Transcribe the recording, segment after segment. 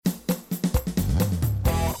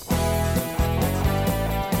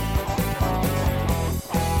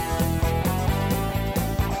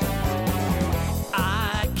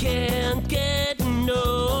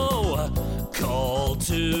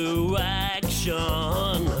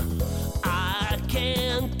action. I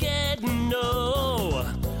can't get no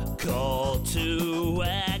call to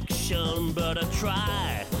action, but I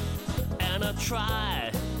try, and I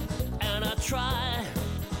try, and I try.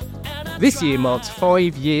 This year marks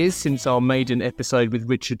 5 years since our maiden episode with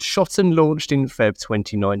Richard Shotton launched in Feb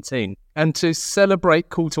 2019. And to celebrate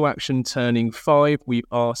Call to Action turning 5, we've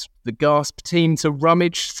asked the Gasp team to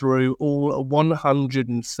rummage through all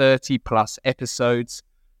 130 plus episodes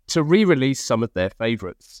to re-release some of their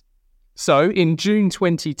favourites. So in June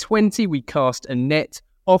 2020, we cast a net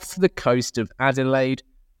off the coast of Adelaide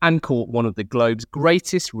and caught one of the globe's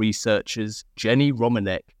greatest researchers, Jenni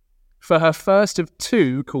Romaniuk, for her first of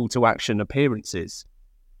 2 Call to Action appearances.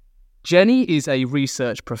 Jenni is a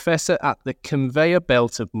research professor at the conveyor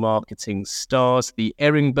belt of marketing stars, the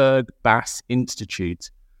Ehrenberg-Bass Institute,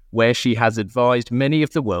 where she has advised many of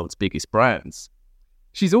the world's biggest brands.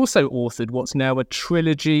 She's also authored what's now a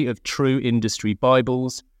trilogy of true industry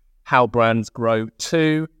Bibles, How Brands Grow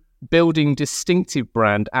 2, Building Distinctive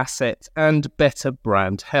Brand Assets, and Better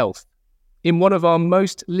Brand Health. In one of our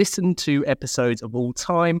most listened to episodes of all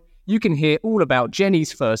time, you can hear all about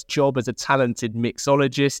Jenni's first job as a talented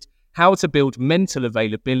mixologist, how to build mental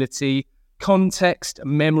availability, context,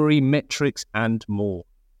 memory, metrics, and more.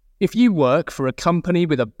 If you work for a company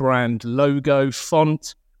with a brand logo,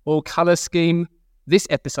 font, or colour scheme, this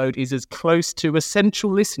episode is as close to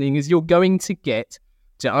essential listening as you're going to get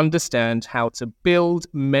to understand how to build,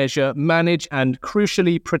 measure, manage, and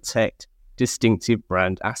crucially protect distinctive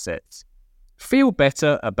brand assets. Feel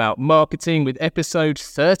better about marketing with episode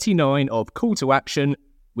 39 of Call to Action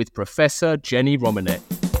with Professor Jenni Romaniuk.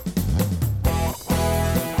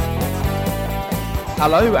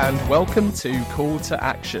 Hello and welcome to Call to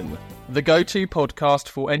Action, the go-to podcast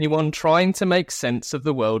for anyone trying to make sense of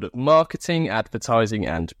the world of marketing, advertising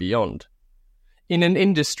and beyond. In an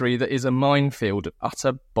industry that is a minefield of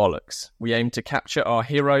utter bollocks, we aim to capture our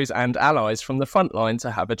heroes and allies from the front line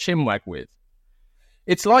to have a chinwag with.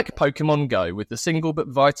 It's like Pokemon Go, with the single but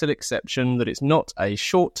vital exception that it's not a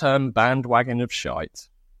short-term bandwagon of shite.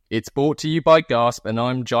 It's brought to you by Gasp, and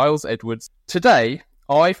I'm Giles Edwards. Today,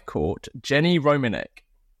 I've caught Jenni Romaniuk.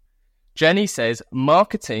 Jenni says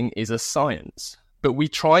marketing is a science, but we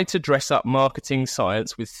try to dress up marketing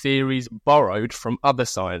science with theories borrowed from other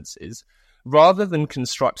sciences, rather than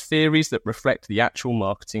construct theories that reflect the actual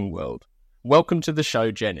marketing world. Welcome to the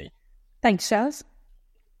show, Jenni. Thanks, Giles.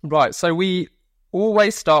 Right, so we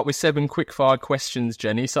always start with 7 quickfire questions,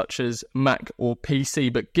 Jenni, such as Mac or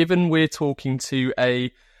PC, but given we're talking to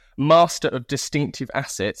a master of distinctive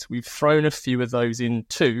assets, we've thrown a few of those in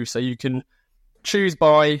too, so you can choose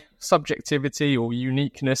by subjectivity or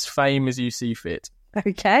uniqueness, fame as you see fit.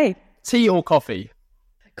 Okay. Tea or coffee?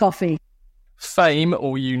 Coffee. Fame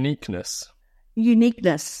or uniqueness?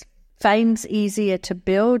 Uniqueness. Fame's easier to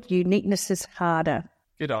build, uniqueness is harder.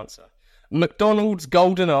 Good answer. McDonald's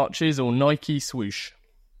Golden Arches or Nike Swoosh?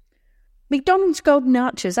 McDonald's Golden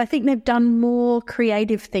Arches, I think they've done more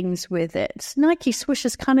creative things with it. Nike Swoosh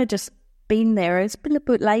has kind of just been there. It's been a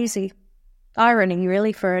bit lazy. Irony,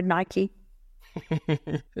 really, for a Nike.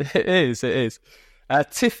 It is.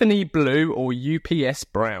 Tiffany Blue or UPS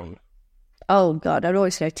Brown? Oh, God, I'd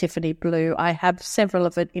always go Tiffany Blue. I have several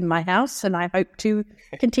of it in my house, and I hope to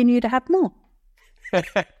continue to have more.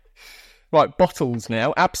 Right, bottles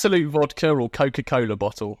now. Absolute vodka or Coca-Cola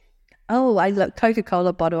bottle? Oh, I love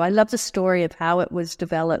Coca-Cola bottle. I love the story of how it was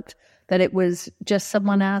developed, that it was just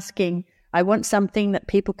someone asking, I want something that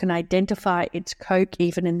people can identify it's Coke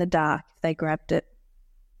even in the dark if they grabbed it.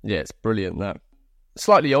 Yeah, it's brilliant, that.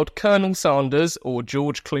 Slightly odd, Colonel Sanders or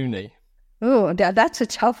George Clooney? Oh, that's a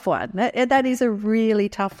tough one. That is a really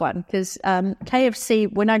tough one because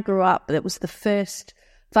KFC, when I grew up, that was the first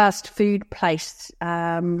fast food place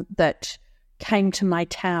that came to my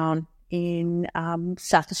town in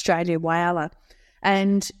South Australia, Whyalla.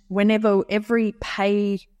 And every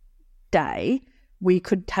pay day, we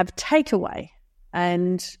could have takeaway.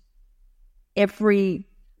 And every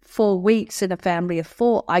 4 weeks in a family of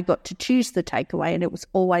 4, I got to choose the takeaway, and it was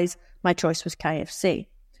always, my choice was KFC.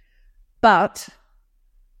 But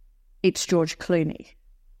it's George Clooney.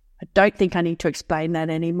 I don't think I need to explain that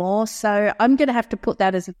anymore, so I'm going to have to put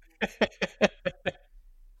that as a...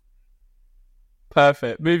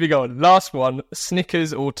 Perfect. Moving on. Last one,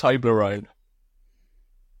 Snickers or Toblerone?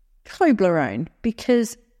 Toblerone,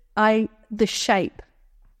 because the shape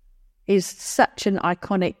is such an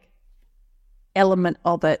iconic element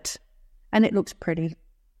of it, and it looks pretty.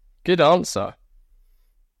 Good answer.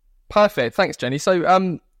 Perfect. Thanks, Jenni.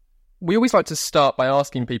 So we always like to start by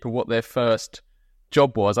asking people what their first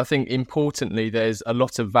job was. I think importantly, there's a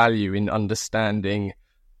lot of value in understanding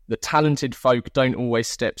the talented folk don't always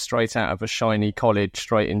step straight out of a shiny college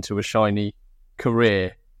straight into a shiny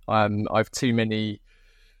career. I've too many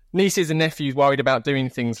nieces and nephews worried about doing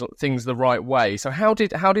things the right way. So how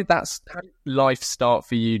did life start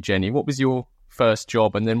for you, Jenni? What was your first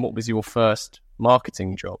job, and then what was your first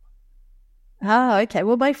marketing job? Okay.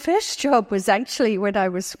 Well, my first job was actually when I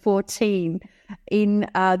was 14 in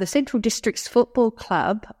the Central Districts Football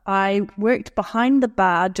Club. I worked behind the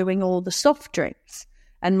bar doing all the soft drinks.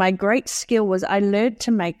 And my great skill was I learned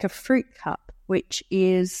to make a fruit cup, which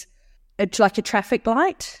is it's like a traffic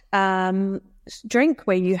light drink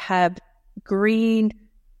where you have green,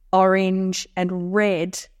 orange, and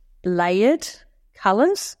red layered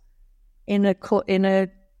colours in a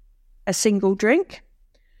single drink.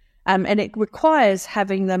 And it requires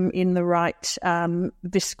having them in the right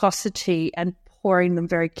viscosity and pouring them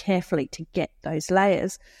very carefully to get those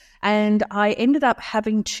layers. And I ended up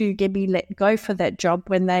having to be let go for that job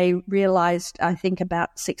when they realised, I think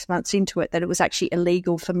about 6 months into it, that it was actually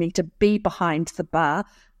illegal for me to be behind the bar,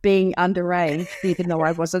 being underage, even though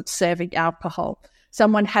I wasn't serving alcohol.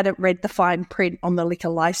 Someone hadn't read the fine print on the liquor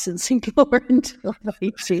licensing law until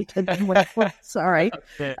they did, and then went, well, sorry,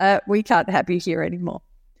 we can't have you here anymore.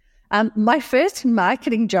 My first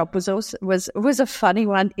marketing job was a funny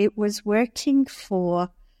one. It was working for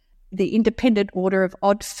the Independent Order of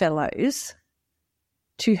Odd Fellows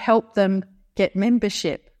to help them get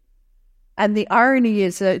membership. And the irony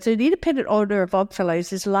is that the Independent Order of Odd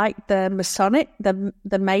Fellows is like the Masonic, the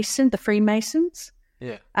Mason, the Freemasons.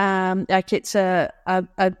 Yeah. Like it's a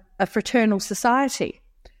fraternal society.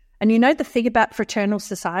 And you know the thing about fraternal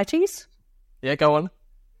societies? Yeah, go on.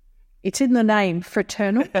 It's in the name,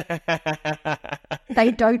 fraternal.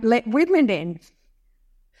 They don't let women in.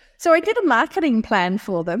 So I did a marketing plan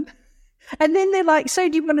for them. And then they're like, so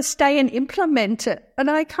do you want to stay and implement it? And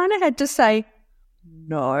I kind of had to say,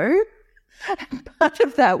 no. And part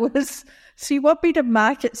of that was, so you want me to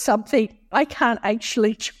market something I can't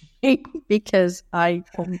actually drink because I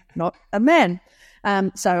am not a man.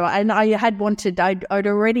 I'd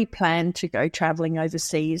already planned to go traveling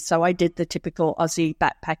overseas. So I did the typical Aussie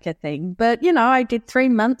backpacker thing. But, I did 3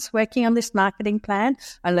 months working on this marketing plan.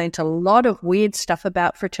 I learned a lot of weird stuff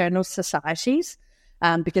about fraternal societies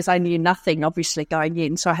because I knew nothing, obviously, going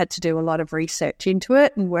in. So I had to do a lot of research into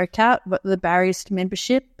it and work out what the barriers to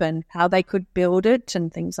membership and how they could build it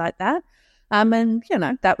and things like that.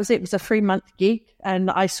 That was it. It was a 3-month gig,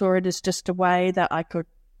 and I saw it as just a way that I could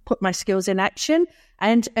put my skills in action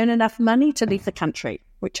and earn enough money to leave the country,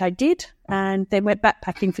 which I did, and then went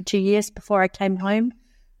backpacking for 2 years before I came home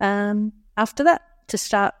after that to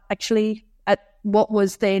start actually at what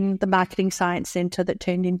was then the Marketing Science Centre that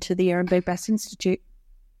turned into the Ehrenberg-Bass Institute.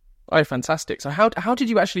 Oh, fantastic. So how did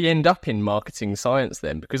you actually end up in marketing science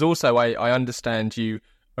then? Because also I understand you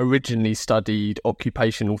originally studied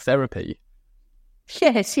occupational therapy.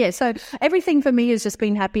 Yes. So everything for me has just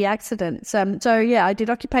been happy accidents. I did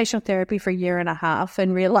occupational therapy for 1.5 years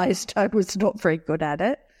and realised I was not very good at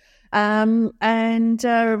it. So I'm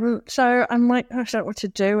like, I don't know what to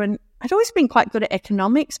do. And I'd always been quite good at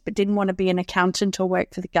economics, but didn't want to be an accountant or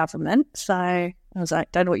work for the government. So I was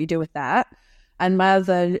like, don't know what you do with that. And my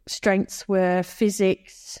other strengths were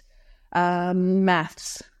physics,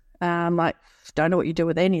 maths. Don't know what you do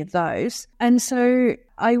with any of those. And so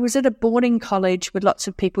I was at a boarding college with lots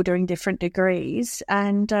of people doing different degrees,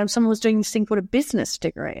 and someone was doing this thing called a business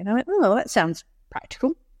degree. And I went, oh, that sounds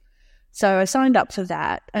practical. So I signed up for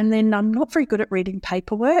that. And then I'm not very good at reading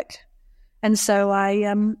paperwork. And so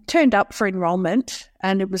I turned up for enrollment,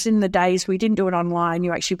 and it was in the days we didn't do it online.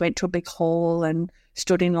 You actually went to a big hall and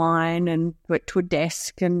stood in line and went to a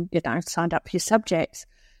desk and, signed up for your subjects.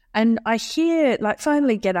 And I hear,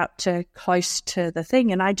 finally get up to close to the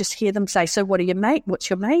thing, and I just hear them say, so what's your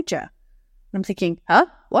major? And I'm thinking, huh?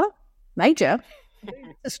 What? Major?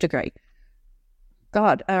 This degree.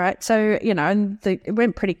 God, all right. So, it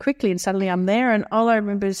went pretty quickly, and suddenly I'm there, and all I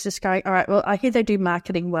remember is just going, all right, well, I hear they do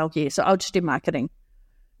marketing well here, so I'll just do marketing.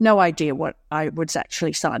 No idea what I was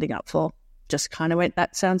actually signing up for. Just kind of went,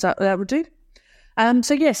 that sounds like that would do.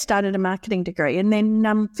 Started a marketing degree, and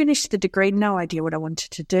then finished the degree, no idea what I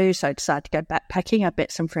wanted to do, so I decided to go backpacking. I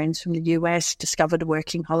met some friends from the US, discovered a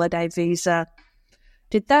working holiday visa,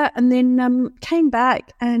 did that, and then came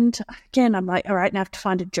back, and again, I'm like, all right, now I have to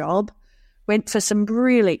find a job. Went for some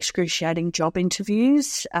really excruciating job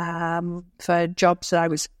interviews for jobs that I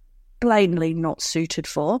was blatantly not suited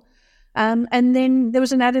for. And then there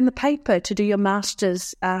was an ad in the paper to do your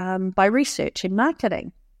master's by research in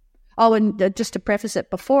marketing. Oh, and just to preface it,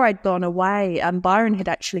 before I'd gone away, Byron had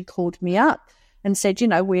actually called me up and said,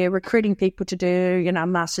 we're recruiting people to do, a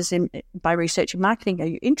master's by research and marketing. Are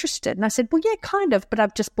you interested? And I said, well, yeah, kind of, but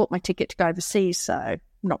I've just bought my ticket to go overseas, so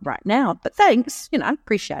not right now, but thanks,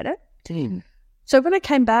 appreciate it. Damn. So when I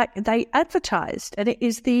came back, they advertised, and it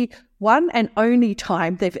is the one and only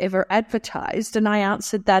time they've ever advertised. And I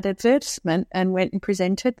answered that advertisement and went and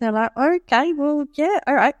presented. They're like, okay, well, yeah,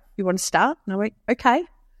 all right, you want to start? And I went, okay.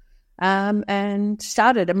 And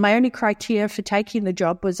started. And my only criteria for taking the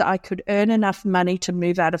job was I could earn enough money to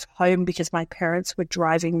move out of home because my parents were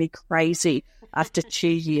driving me crazy after 2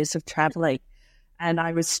 years of traveling. And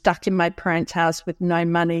I was stuck in my parents' house with no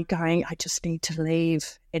money going, I just need to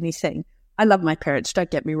leave, anything. I love my parents, don't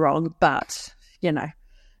get me wrong, but,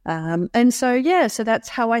 and so, so that's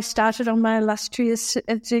how I started on my illustrious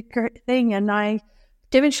thing. And I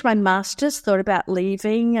finished my master's, thought about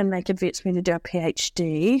leaving, and they convinced me to do a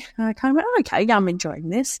PhD. And I kind of went, okay, I'm enjoying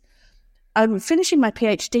this. I'm finishing my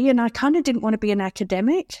PhD, and I kind of didn't want to be an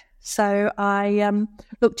academic. So I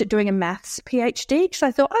looked at doing a maths PhD because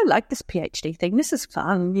I thought, I like this PhD thing. This is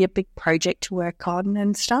fun, be a big project to work on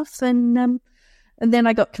and stuff. And then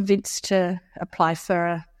I got convinced to apply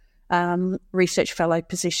for a research fellow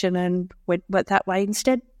position and went that way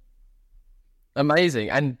instead.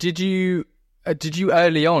 Amazing. And did you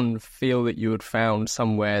early on feel that you had found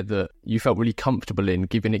somewhere that you felt really comfortable in,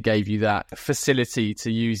 given it gave you that facility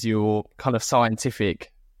to use your kind of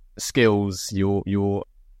scientific skills,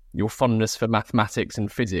 your fondness for mathematics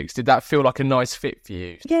and physics? Did that feel like a nice fit for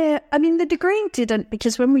you? Yeah, I mean, the degree didn't,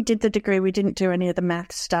 because when we did the degree, we didn't do any of the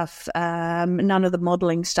math stuff, none of the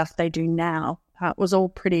modelling stuff they do now. It was all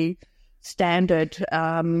pretty standard,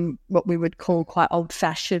 what we would call quite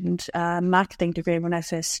old-fashioned marketing degree when I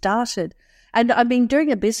first started. And I mean,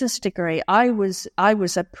 doing a business degree, I was a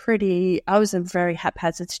very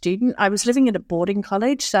haphazard student. I was living at a boarding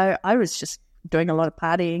college, so I was just doing a lot of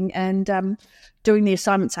partying and doing the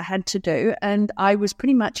assignments I had to do. And I was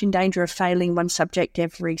pretty much in danger of failing one subject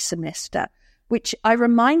every semester, which I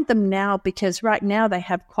remind them now because right now they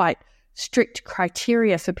have quite strict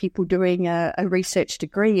criteria for people doing a research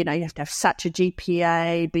degree. You have to have such a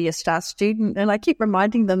GPA, be a star student. And I keep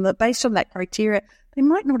reminding them that based on that criteria, they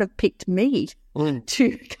might not have picked me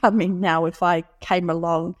to come in now if I came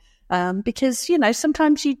along because,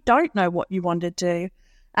 sometimes you don't know what you want to do.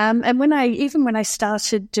 And when I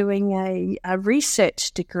started doing a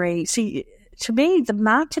research degree, see, to me, the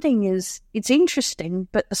marketing it's interesting,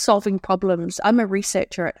 but the solving problems, I'm a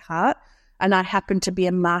researcher at heart, and I happen to be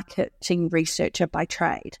a marketing researcher by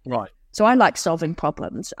trade. Right. So I like solving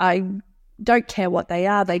problems. I don't care what they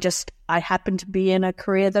are. I happen to be in a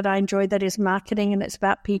career that I enjoy that is marketing, and it's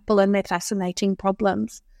about people and their fascinating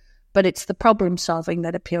problems. But it's the problem solving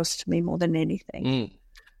that appeals to me more than anything.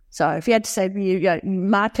 So if you had to say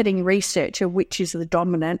marketing researcher, which is the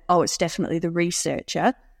dominant, it's definitely the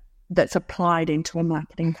researcher that's applied into a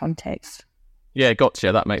marketing context. Yeah,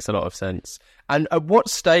 gotcha. That makes a lot of sense. And at what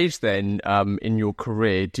stage then in your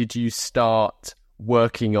career did you start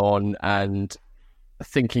working on and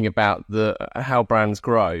thinking about the How Brands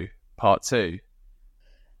Grow Part 2?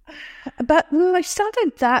 But I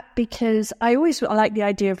started that because I like the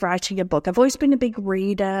idea of writing a book. I've always been a big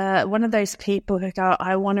reader, one of those people who go,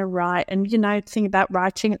 I want to write. And, the thing about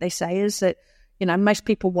writing, what they say is that, most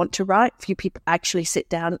people want to write, few people actually sit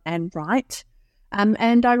down and write.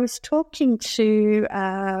 And I was talking to,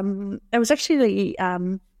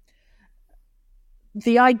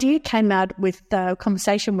 the idea came out with the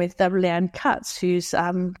conversation with Leanne Cutts, who's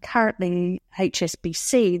currently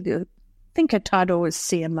HSBC. I think her title was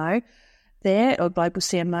CMO there, or global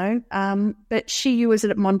CMO. But she was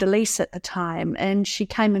at Mondelez at the time, and she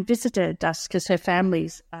came and visited us because her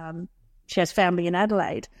she has family in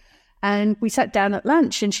Adelaide. And we sat down at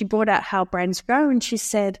lunch, and she brought out How Brands Grow, and she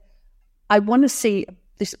said, I want to see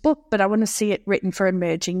this book, but I want to see it written for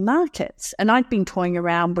emerging markets. And I'd been toying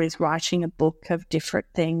around with writing a book of different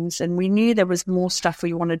things, and we knew there was more stuff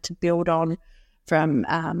we wanted to build on from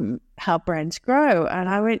How Brands Grow. And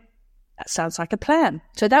I went, that sounds like a plan.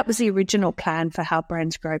 So that was the original plan for How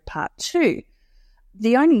Brands Grow Part 2.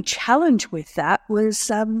 The only challenge with that was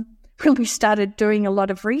when we started doing a lot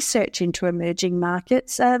of research into emerging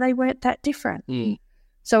markets, they weren't that different.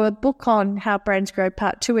 So a book on How Brands Grow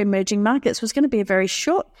Part 2 Emerging Markets was going to be a very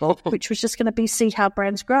short book, which was just going to be See How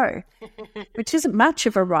Brands Grow, which isn't much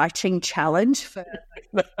of a writing challenge for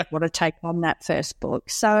what to take on that first book.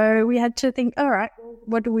 So we had to think, all right,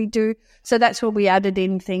 what do we do? So that's where we added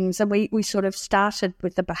in things, and we sort of started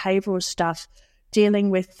with the behavioural stuff,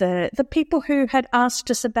 dealing with the people who had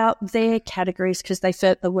asked us about their categories because they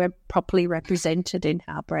felt they weren't properly represented in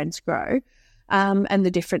How Brands Grow. and the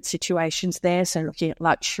different situations there. So looking at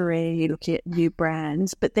luxury, looking at new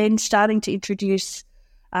brands, but then starting to introduce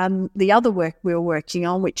the other work we were working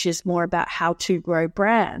on, which is more about how to grow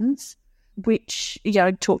brands, which,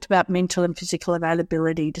 talked about mental and physical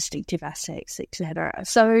availability, distinctive assets, etc.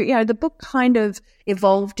 So, the book kind of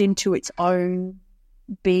evolved into its own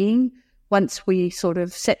being once we sort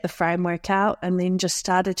of set the framework out, and then just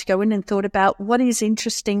started to go in and thought about what is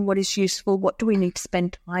interesting, what is useful, what do we need to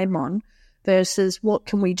spend time on versus what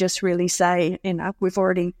can we just really say, we've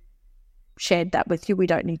already shared that with you, we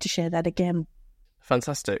don't need to share that again.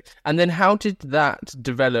 Fantastic. And then how did that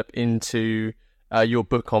develop into your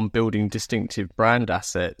book on building distinctive brand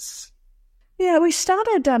assets? Yeah, we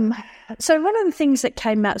started, so one of the things that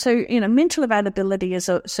came out, mental availability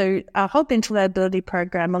so our whole mental availability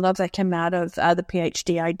program, a lot of that came out of the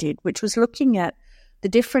PhD I did, which was looking at the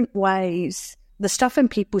different ways the stuff in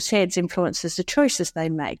people's heads influences the choices they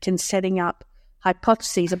make, and setting up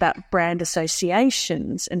hypotheses about brand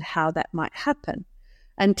associations and how that might happen,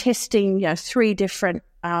 and testing, 3 different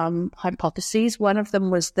hypotheses. One of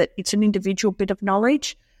them was that it's an individual bit of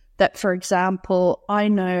knowledge. That, for example, I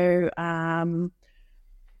know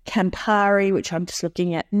Campari, which I'm just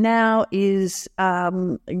looking at now, is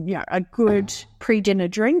a good pre-dinner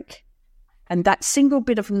drink, and that single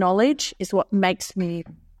bit of knowledge is what makes me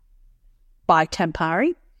buy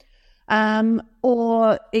Campari.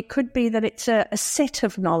 Or it could be that it's a set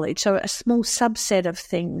of knowledge, so a small subset of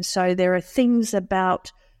things. So there are things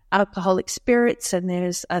about alcoholic spirits, and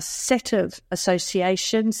there's a set of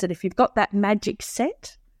associations that if you've got that magic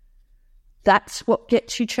set, that's what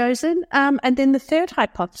gets you chosen. And then the third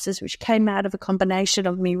hypothesis, which came out of a combination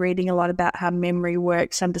of me reading a lot about how memory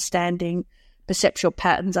works, understanding perceptual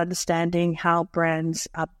patterns, understanding how brands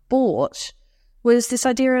are bought, was this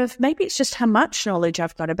idea of maybe it's just how much knowledge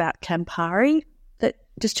I've got about Campari that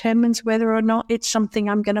determines whether or not it's something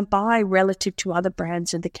I'm going to buy relative to other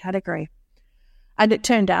brands in the category. And it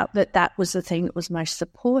turned out that that was the thing that was most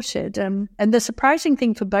supported. And the surprising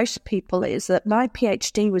thing for most people is that my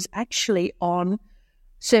PhD was actually on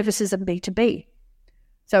services and B2B.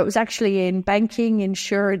 So it was actually in banking,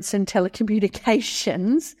 insurance, and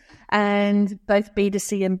telecommunications, and both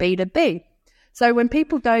B2C and B2B. So when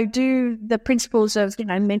people go, do the principles of,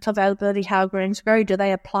 mental availability, how brands grow, do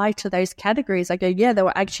they apply to those categories? I go, yeah, they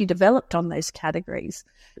were actually developed on those categories.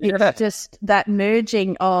 Yeah. It's just that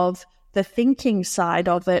merging of the thinking side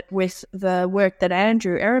of it with the work that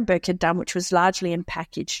Andrew Ehrenberg had done, which was largely in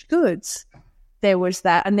packaged goods. There was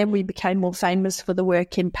that, and then we became more famous for the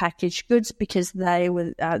work in packaged goods because they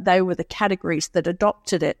were the categories that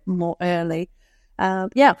adopted it more early.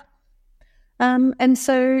 And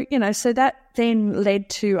so, so that then led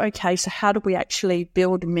to, okay, so how do we actually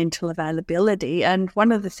build mental availability? And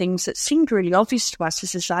one of the things that seemed really obvious to us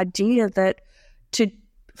is this idea that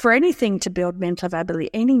for anything to build mental availability,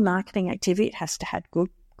 any marketing activity, it has to have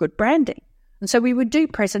good branding. And so we would do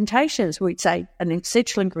presentations. We'd say an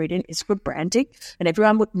essential ingredient is good branding, and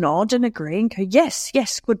everyone would nod and agree and go, yes,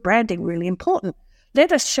 good branding, really important.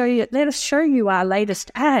 Let us show you our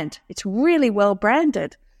latest ad. It's really well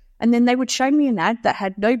branded. And then they would show me an ad that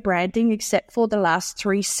had no branding except for the last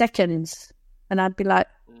 3 seconds. And I'd be like,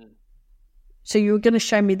 so you were going to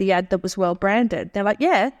show me the ad that was well branded? They're like,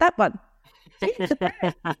 yeah, that one. It's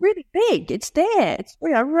really big. It's there.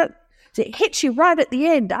 It hits you right at the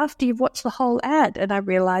end after you've watched the whole ad. And I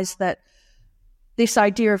realized that this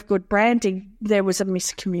idea of good branding, there was a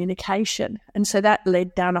miscommunication. And so that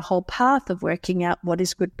led down a whole path of working out what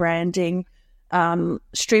is good branding,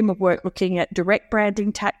 stream of work looking at direct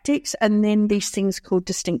branding tactics, and then these things called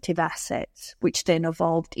distinctive assets, which then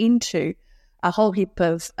evolved into a whole heap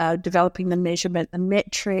of developing the measurement and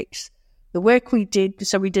metrics. The work we did,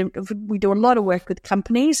 so we do a lot of work with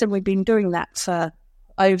companies, and we've been doing that for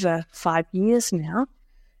over 5 years now.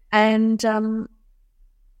 And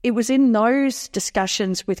it was in those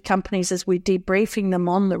discussions with companies as we're debriefing them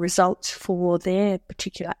on the results for their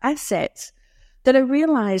particular assets that I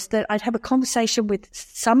realized that I'd have a conversation with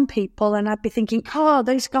some people and I'd be thinking, oh,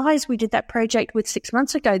 those guys we did that project with 6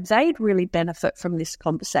 months ago, they'd really benefit from this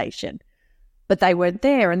conversation. But they weren't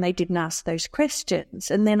there and they didn't ask those questions.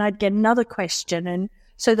 And then I'd get another question. And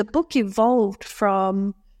so the book evolved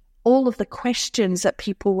from all of the questions that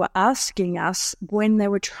people were asking us when they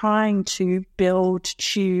were trying to build,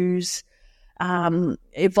 choose,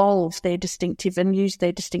 evolve their distinctive and use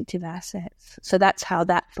their distinctive assets. So that's how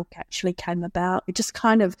that book actually came about. It just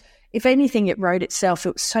kind of, if anything, it wrote itself.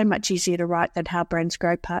 It was so much easier to write than How Brands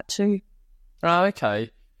Grow Part 2. Oh,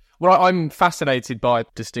 okay. Well, I'm fascinated by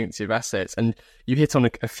distinctive assets, and you hit on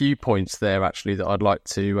a few points there, actually, that I'd like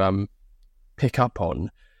to pick up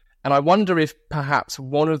on. And I wonder if perhaps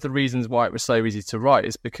one of the reasons why it was so easy to write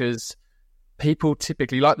is because people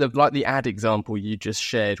typically, like the ad example you just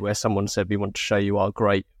shared, where someone said, we want to show you our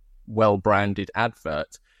great, well-branded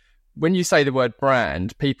advert. When you say the word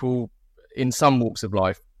brand, people in some walks of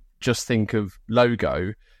life just think of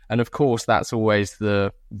logo. And of course, that's always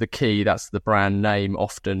the key. That's the brand name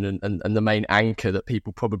often, and the main anchor that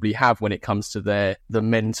people probably have when it comes to the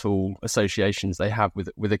mental associations they have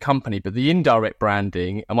with a company. But the indirect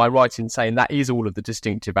branding, am I right in saying that is all of the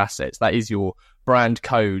distinctive assets? That is your brand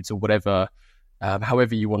codes or whatever,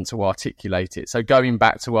 however you want to articulate it. So going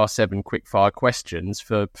back to our 7 quickfire questions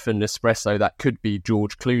for Nespresso, that could be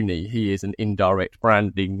George Clooney. He is an indirect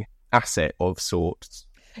branding asset of sorts.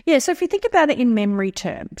 Yeah, so if you think about it in memory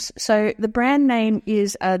terms, so the brand name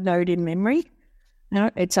is a node in memory.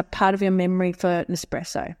 It's a part of your memory for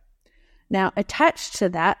Nespresso. Now, attached to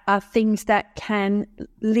that are things that can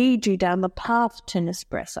lead you down the path to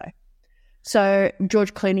Nespresso. So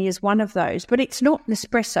George Clooney is one of those, but it's not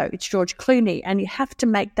Nespresso, it's George Clooney. And you have to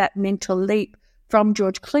make that mental leap from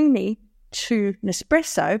George Clooney to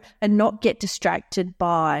Nespresso and not get distracted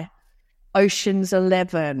by Ocean's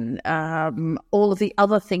 11, all of the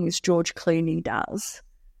other things George Clooney does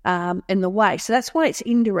in the way. So that's why it's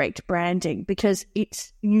indirect branding, because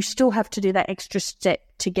you still have to do that extra step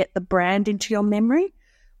to get the brand into your memory.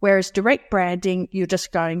 Whereas direct branding, you're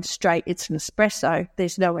just going straight, it's an espresso.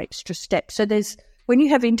 There's no extra step. So when you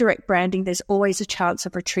have indirect branding, there's always a chance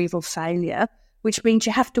of retrieval failure, which means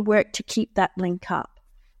you have to work to keep that link up.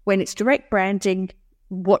 When it's direct branding,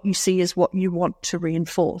 what you see is what you want to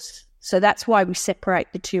reinforce. So that's why we separate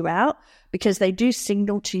the two out, because they do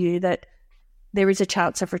signal to you that there is a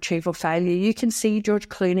chance of retrieval failure. You can see George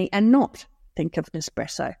Clooney and not think of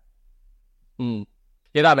Nespresso.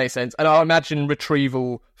 Yeah, that makes sense. And I imagine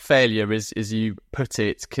retrieval failure, as you put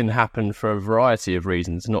it, can happen for a variety of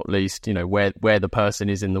reasons, not least, where the person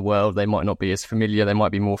is in the world. They might not be as familiar. They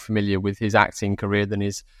might be more familiar with his acting career than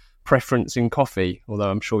his preference in coffee, although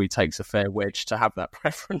I'm sure he takes a fair wedge to have that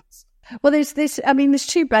preference. Well, there's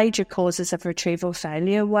two major causes of retrieval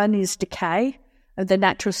failure. One is decay. The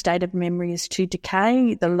natural state of memory is to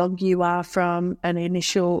decay. The longer you are from an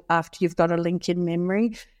initial, after you've got a link in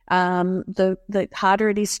memory, the harder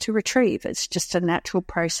it is to retrieve. It's just a natural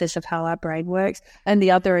process of how our brain works. And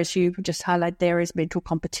the other, as you just highlight there, is mental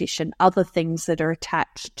competition, other things that are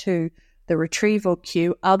attached to the retrieval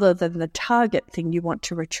cue other than the target thing you want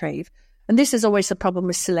to retrieve. And this is always the problem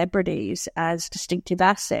with celebrities as distinctive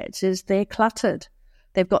assets, is they're cluttered.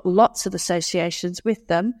 They've got lots of associations with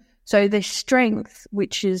them. So their strength,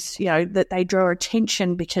 which is, that they draw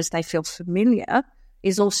attention because they feel familiar,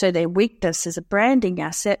 is also their weakness as a branding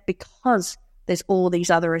asset, because there's all these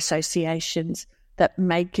other associations that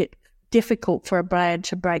make it difficult for a brand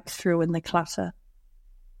to break through in the clutter.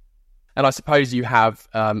 And I suppose you have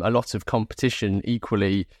a lot of competition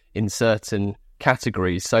equally in certain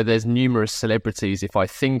categories. So there's numerous celebrities. If I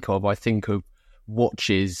think of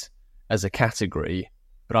watches as a category,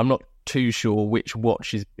 but I'm not too sure which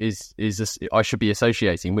watch is I should be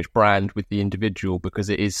associating, which brand with the individual, because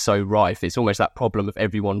it is so rife. It's almost that problem of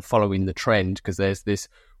everyone following the trend, because there's this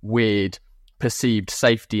weird perceived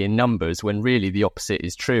safety in numbers when really the opposite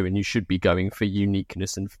is true, and you should be going for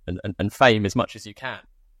uniqueness and fame as much as you can.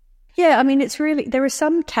 Yeah, it's really, there are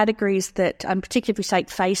some categories that, particularly if we take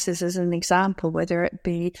faces as an example, whether it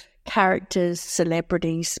be characters,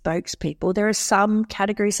 celebrities, spokespeople, there are some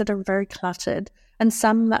categories that are very cluttered and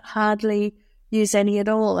some that hardly use any at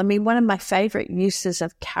all. One of my favourite uses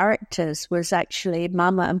of characters was actually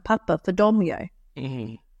Mama and Papa for Domio.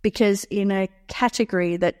 Mm-hmm. Because in a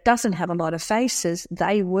category that doesn't have a lot of faces,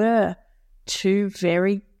 they were two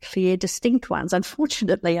very clear, distinct ones.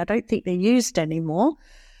 Unfortunately, I don't think they're used anymore,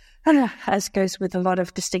 as goes with a lot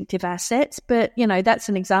of distinctive assets. But, that's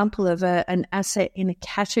an example of an asset in a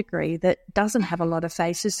category that doesn't have a lot of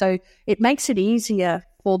faces. So it makes it easier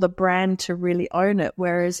for the brand to really own it.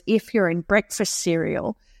 Whereas if you're in breakfast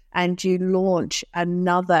cereal and you launch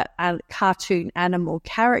another cartoon animal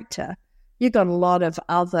character, you've got a lot of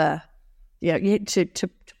other, to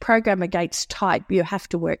program against type, you have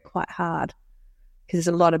to work quite hard because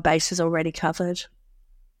there's a lot of bases already covered.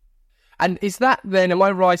 And is that then, am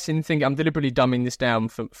I right in thinking, I'm deliberately dumbing this down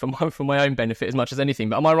for my own benefit as much as anything,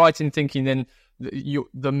 but am I right in thinking then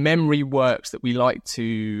the memory works that we like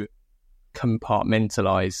to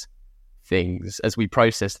compartmentalize things as we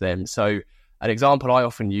process them? So an example I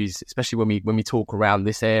often use, especially when we talk around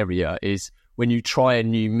this area, is when you try a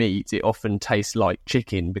new meat, it often tastes like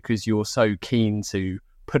chicken because you're so keen to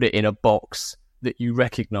put it in a box that you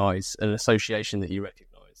recognize, an association that you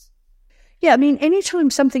recognize. Yeah, I mean, anytime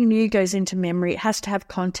something new goes into memory, it has to have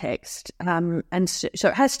context. And so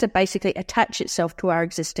it has to basically attach itself to our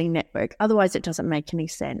existing network. Otherwise, it doesn't make any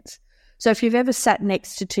sense. So if you've ever sat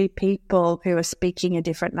next to two people who are speaking a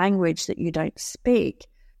different language that you don't speak,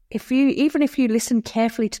 even if you listen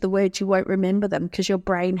carefully to the words, you won't remember them because your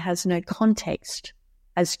brain has no context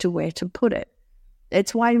as to where to put it.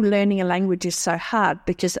 It's why learning a language is so hard,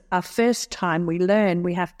 because our first time we learn,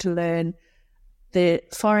 we have to learn the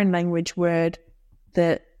foreign language word,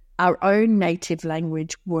 our own native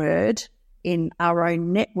language word in our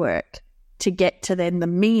own network to get to then the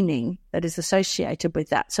meaning that is associated with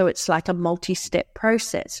that. So it's like a multi-step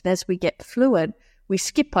process. And as we get fluent, we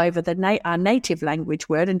skip over our native language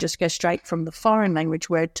word and just go straight from the foreign language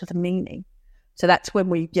word to the meaning. So that's when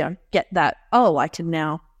we get that, I can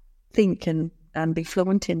now think and be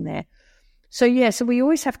fluent in there. So we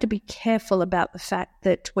always have to be careful about the fact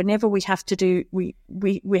that whenever we have to we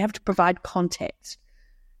have to provide context.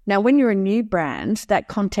 Now, when you're a new brand, that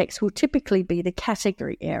context will typically be the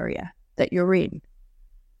category area that you're in.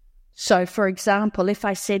 So, for example, if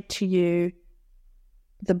I said to you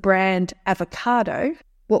the brand avocado,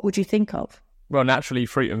 what would you think of? Well, naturally,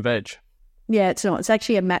 fruit and veg. Yeah, it's not. It's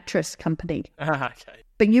actually a mattress company. Okay.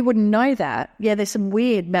 But you wouldn't know that. Yeah, there's some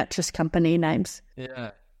weird mattress company names.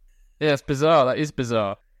 Yeah. Yeah, it's bizarre. That is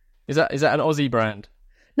bizarre. Is that an Aussie brand?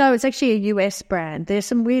 No, it's actually a US brand. There's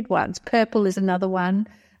some weird ones. Purple is another one,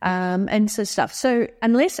 and so stuff. So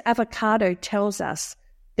unless avocado tells us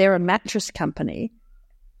they're a mattress company,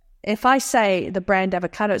 if I say the brand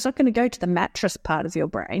avocado, it's not going to go to the mattress part of your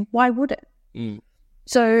brain. Why would it? Mm.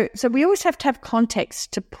 So we always have to have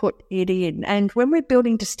context to put it in. And when we're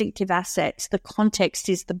building distinctive assets, the context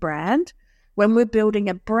is the brand. When we're building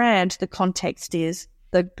a brand, the context is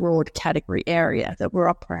the broad category area that we're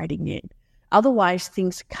operating in. Otherwise,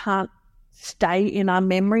 things can't stay in our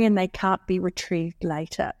memory and they can't be retrieved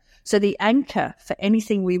later. So the anchor for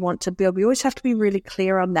anything we want to build, we always have to be really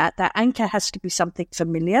clear on that. That anchor has to be something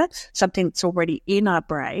familiar, something that's already in our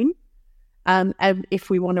brain, and if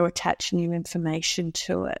we want to attach new information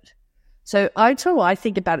to it. So that's how I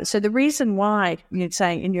think about it. So the reason why you're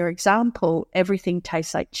saying in your example, everything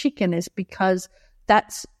tastes like chicken is because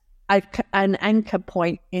that's an anchor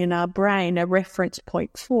point in our brain, a reference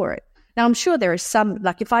point for it. Now, I'm sure there is some,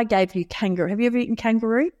 like if I gave you kangaroo, have you ever eaten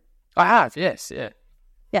kangaroo? I have, yes, yeah.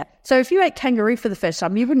 Yeah. So if you ate kangaroo for the first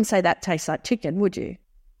time, you wouldn't say that tastes like chicken, would you?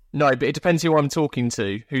 No, but it depends who I'm talking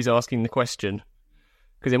to, who's asking the question,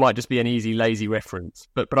 because it might just be an easy, lazy reference.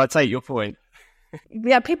 But I take your point.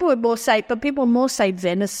 Yeah, people would more say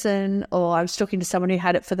venison, or I was talking to someone who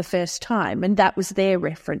had it for the first time, and that was their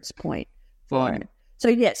reference point for it.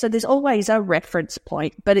 So there's always a reference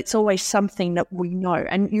point, but it's always something that we know.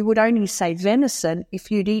 And you would only say venison if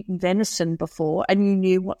you'd eaten venison before and you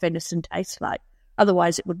knew what venison tastes like.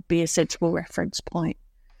 Otherwise, it would be a sensible reference point.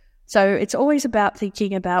 So it's always about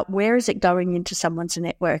thinking about where is it going into someone's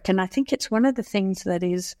network. And I think it's one of the things that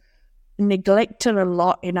is neglected a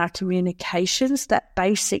lot in our communications, that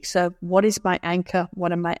basics of what is my anchor,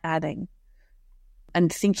 what am I adding?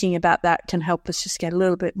 And thinking about that can help us just get a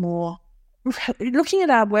little bit more looking at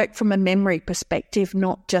our work from a memory perspective,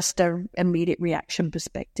 not just an immediate reaction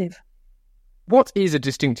perspective. What is a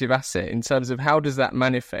distinctive asset in terms of how does that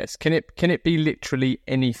manifest? Can it be literally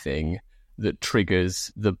anything that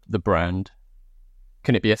triggers the brand?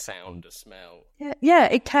 Can it be a sound, a smell? Yeah,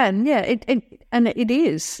 it can. Yeah, it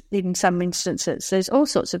is in some instances. There's all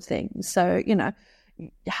sorts of things. So,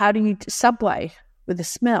 how do you Subway with a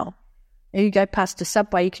smell? You go past a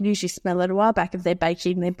Subway, you can usually smell it a while back if they're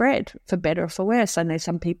baking their bread, for better or for worse. I know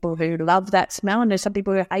some people who love that smell, and there's some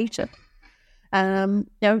people who hate it.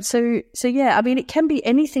 It can be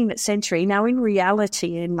anything that's sensory. Now, in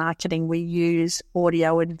reality, in marketing, we use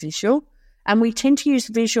audio and visual, and we tend to use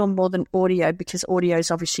visual more than audio because audio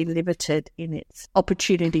is obviously limited in its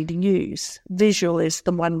opportunity to use. Visual is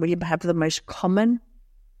the one we have the most common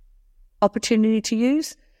opportunity to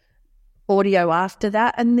use. Audio after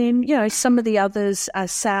that, and then some of the others are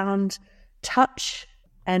sound, touch,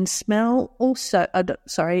 and smell. Also,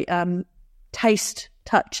 taste,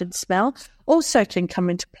 touch, and smell also can come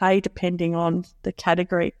into play depending on the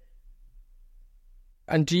category.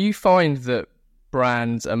 And do you find that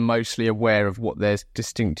brands are mostly aware of what their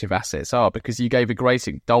distinctive assets are? Because you gave a great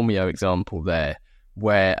Dolmio example there,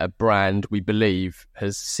 where a brand we believe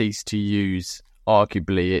has ceased to use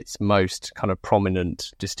arguably its most kind of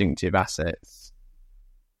prominent distinctive assets.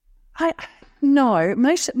 No,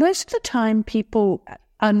 most of the time people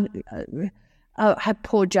have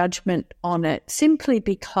poor judgment on it simply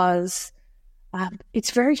because it's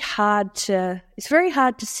very hard to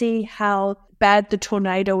see how bad the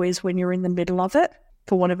tornado is when you're in the middle of it,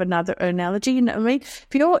 for want of another analogy. You know what I mean?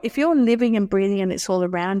 If you're living and breathing and it's all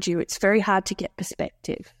around you, it's very hard to get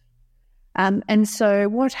perspective. And so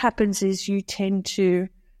what happens is you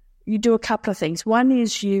do a couple of things. One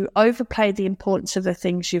is you overplay the importance of the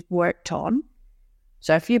things you've worked on.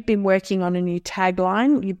 So if you've been working on a new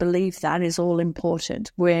tagline, you believe that is all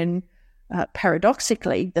important, when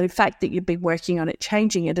paradoxically, the fact that you've been working on it,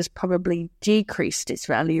 changing it, has probably decreased its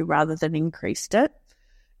value rather than increased it.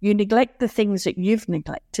 You neglect the things that you've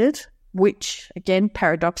neglected, which, again,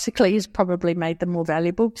 paradoxically, has probably made them more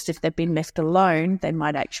valuable, because if they've been left alone, they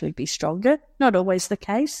might actually be stronger. Not always the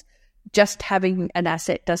case. Just having an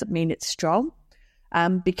asset doesn't mean it's strong,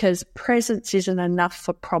 because presence isn't enough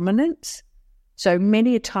for prominence. So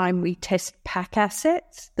many a time we test pack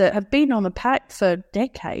assets that have been on the pack for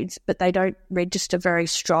decades, but they don't register very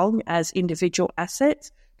strong as individual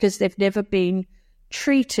assets because they've never been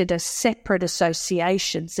treated as separate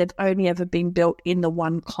associations. They've only ever been built in the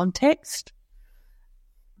one context.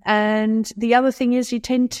 And the other thing is you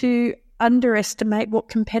tend to underestimate what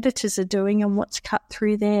competitors are doing and what's cut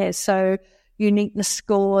through there. So uniqueness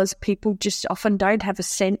scores, people just often don't have a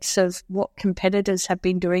sense of what competitors have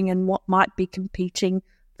been doing and what might be competing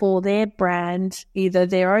for their brand, either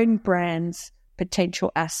their own brand's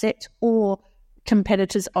potential assets or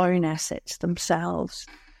competitors' own assets themselves.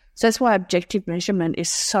 So that's why objective measurement is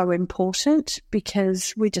so important,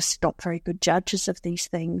 because we're just not very good judges of these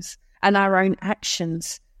things, and our own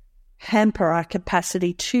actions hamper our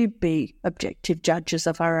capacity to be objective judges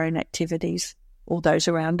of our own activities or those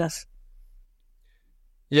around us.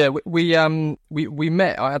 Yeah, we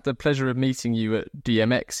met. I had the pleasure of meeting you at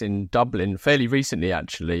DMX in Dublin fairly recently,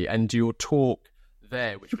 actually, and your talk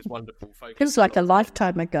there, which was wonderful. Feels like a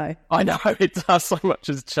lifetime ago. I know, it does. So much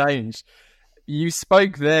has changed. You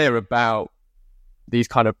spoke there about these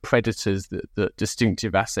kind of predators that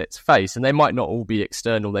distinctive assets face, and they might not all be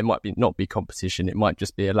external. They might not be competition. It might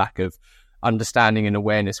just be a lack of understanding and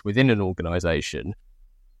awareness within an organisation.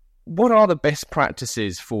 What are the best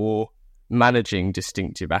practices for managing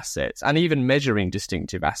distinctive assets and even measuring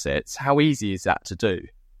distinctive assets? How easy is that to do?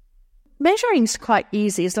 Measuring's quite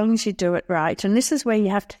easy as long as you do it right. And this is where you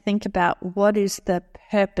have to think about what is the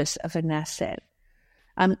purpose of an asset.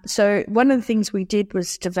 So one of the things we did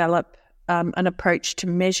was develop an approach to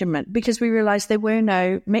measurement, because we realized there were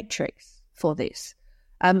no metrics for this.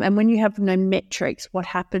 And when you have no metrics, what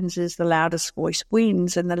happens is the loudest voice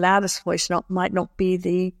wins, and the loudest voice might not be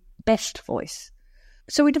the best voice.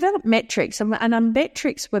 So we developed metrics, and our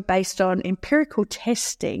metrics were based on empirical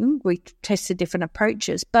testing. We tested different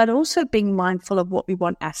approaches, but also being mindful of what we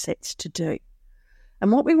want assets to do.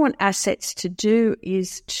 And what we want assets to do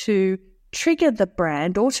is to trigger the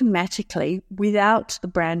brand automatically without the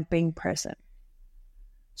brand being present.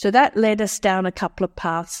 So that led us down a couple of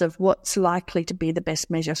paths of what's likely to be the best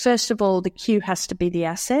measure. First of all, the cue has to be the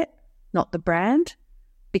asset, not the brand,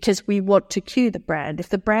 because we want to cue the brand. If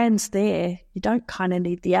the brand's there, you don't kind of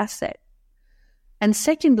need the asset. And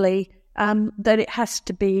secondly, that it has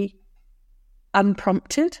to be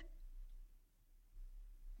unprompted,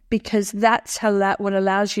 because that's what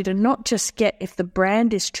allows you to not just get if the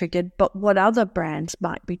brand is triggered, but what other brands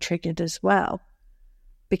might be triggered as well.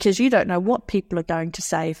 Because you don't know what people are going to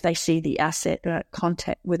say if they see the asset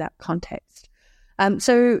without context.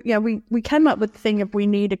 So, we came up with the thing of we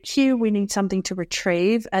need a cue, we need something to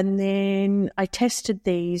retrieve, and then I tested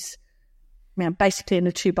these basically in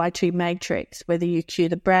a 2x2 matrix, whether you cue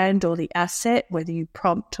the brand or the asset, whether you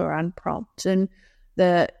prompt or unprompt. And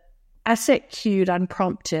the asset cued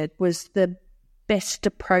unprompted was the best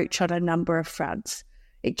approach on a number of fronts.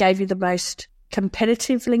 It gave you the most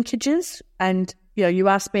competitive linkages, and you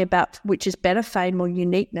asked me about which is better, fame or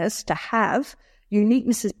uniqueness to have.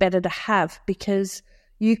 Uniqueness is better to have because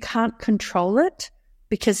you can't control it,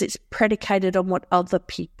 because it's predicated on what other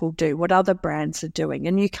people do, what other brands are doing,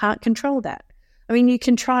 and you can't control that. I mean, you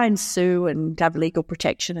can try and sue and have legal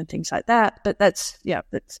protection and things like that, but it's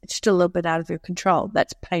still a little bit out of your control.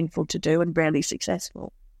 That's painful to do and rarely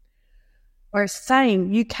successful. Whereas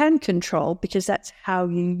fame, you can control, because that's how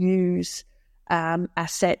you use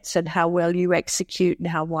assets and how well you execute and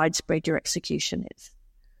how widespread your execution is.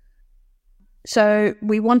 So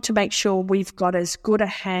we want to make sure we've got as good a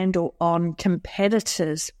handle on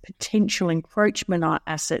competitors' potential encroachment on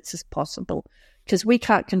assets as possible, because we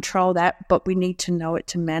can't control that, but we need to know it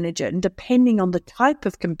to manage it. And depending on the type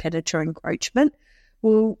of competitor encroachment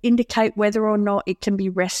will indicate whether or not it can be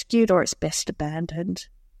rescued or it's best abandoned.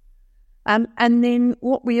 And then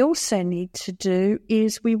what we also need to do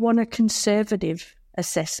is we want a conservative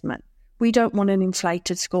assessment. We don't want an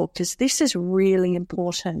inflated score, because this is really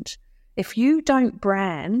important. If you don't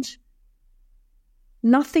brand,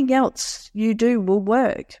 nothing else you do will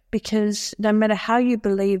work, because no matter how you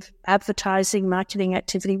believe advertising, marketing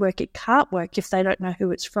activity work, it can't work if they don't know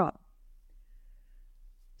who it's from.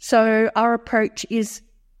 So our approach is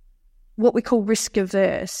what we call risk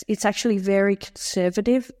averse. It's actually very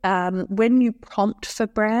conservative. When you prompt for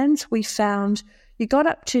brands, we found you got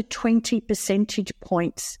up to 20 percentage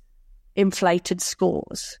points inflated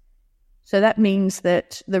scores. So that means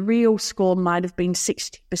that the real score might have been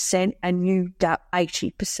 60% and you got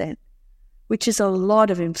 80%, which is a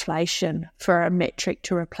lot of inflation for a metric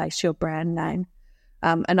to replace your brand name.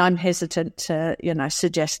 And I'm hesitant to,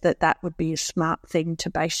 suggest that would be a smart thing to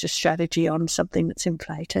base your strategy on something that's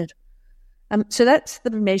inflated. So that's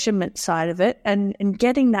the measurement side of it. And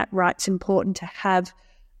getting that right, it's important to have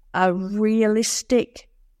a realistic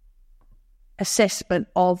assessment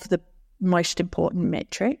of the most important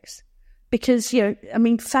metrics. Because,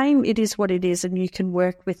 fame, it is what it is, and you can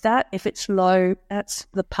work with that. If it's low, that's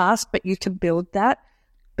the past, but you can build that.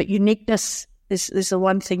 But uniqueness is the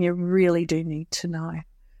one thing you really do need to know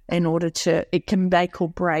in order it can make or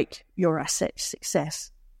break your asset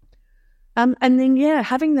success. And then,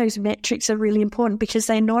 having those metrics are really important, because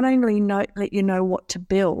they not only let you know what to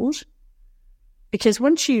build, because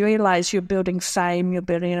once you realise you're building fame, you're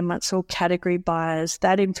building it amongst all category buyers,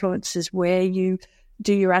 that influences where you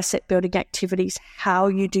do your asset building activities, how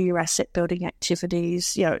you do your asset building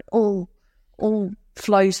activities, all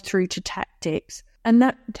flows through to tactics. And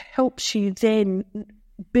that helps you then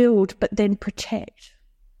build, but then protect.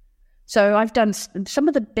 So I've done some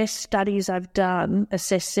of the best studies I've done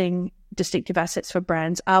assessing distinctive assets for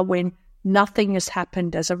brands are when nothing has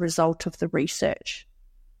happened as a result of the research.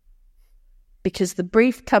 Because the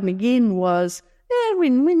brief coming in was, we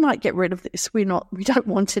might get rid of this. We don't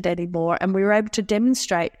want it anymore. And we were able to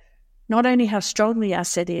demonstrate not only how strong the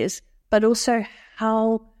asset is, but also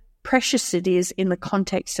how precious it is in the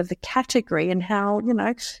context of the category, and how,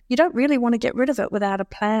 you don't really want to get rid of it without a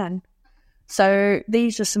plan. So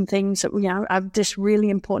these are some things that, are just really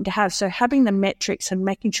important to have. So having the metrics and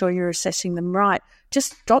making sure you're assessing them right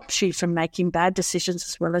just stops you from making bad decisions,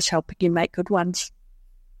 as well as helping you make good ones.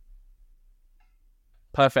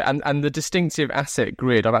 Perfect. And the distinctive asset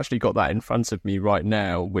grid, I've actually got that in front of me right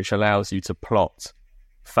now, which allows you to plot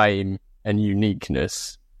fame and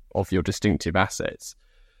uniqueness of your distinctive assets.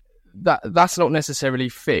 That's not necessarily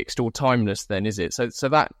fixed or timeless then, is it? So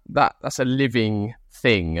that's a living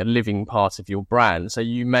thing, a living part of your brand. So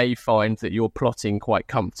you may find that you're plotting quite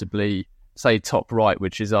comfortably, say top right,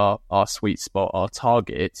 which is our sweet spot, our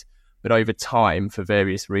target, but over time, for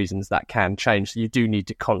various reasons, that can change. So you do need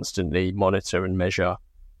to constantly monitor and measure.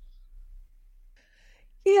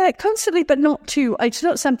 Yeah, constantly, but not too. It's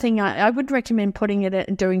not something I would recommend putting it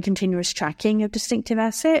at doing continuous tracking of distinctive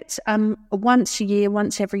assets. Once a year,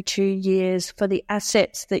 once every 2 years, for the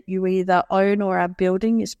assets that you either own or are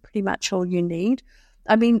building is pretty much all you need.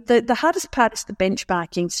 The hardest part is the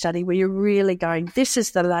benchmarking study, where you're really going, this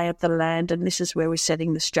is the lay of the land and this is where we're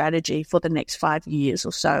setting the strategy for the next 5 years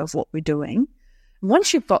or so of what we're doing.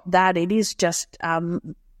 Once you've got that, it is just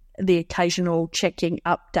the occasional checking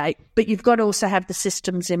update, but you've got to also have the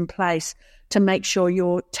systems in place to make sure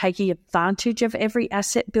you're taking advantage of every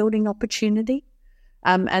asset building opportunity.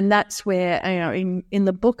 And that's where, in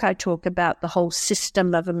the book, I talk about the whole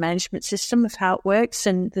system of a management system of how it works,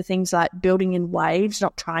 and the things like building in waves,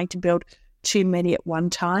 not trying to build too many at one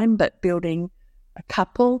time, but building a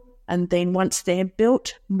couple. And then once they're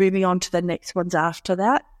built, moving on to the next ones after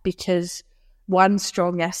that, because one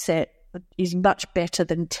strong asset is much better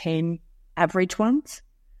than 10 average ones.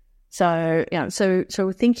 So, so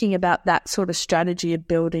we're thinking about that sort of strategy of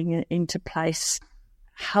building it into place.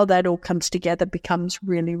 How that all comes together becomes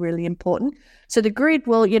really, really important. So the grid,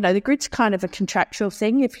 the grid's kind of a contractual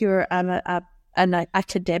thing. If you're an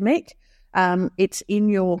academic, it's in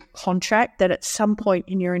your contract that at some point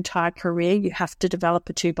in your entire career, you have to develop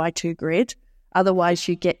a 2x2 grid. Otherwise,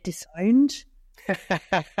 you get disowned.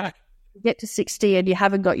 You get to 60 and you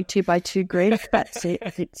haven't got your 2x2 grid. That's it.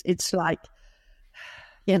 It's like,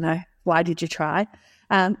 why did you try?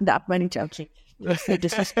 No, I'm only joking. No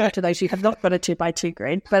disrespect to those who have not got a 2x2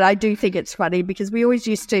 grid, but I do think it's funny because we always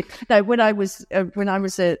used to. No, when I was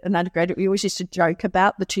an undergraduate, we always used to joke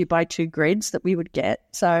about the 2x2 grids that we would get.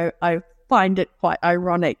 So I find it quite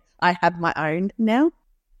ironic. I have my own now.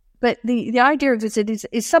 But the idea of it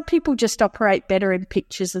is some people just operate better in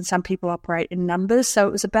pictures and some people operate in numbers. So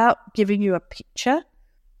it was about giving you a picture,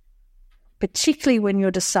 particularly when you're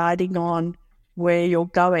deciding on where you're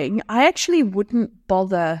going. I actually wouldn't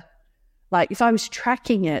bother, like if I was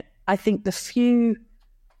tracking it, I think the few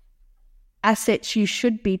assets you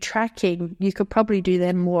should be tracking, you could probably do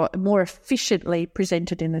them more efficiently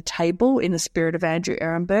presented in a table in the spirit of Andrew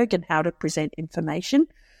Ehrenberg and how to present information.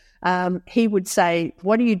 He would say,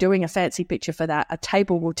 what are you doing a fancy picture for that? A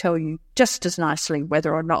table will tell you just as nicely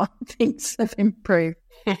whether or not things have improved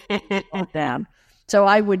or down. So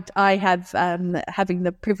I have, having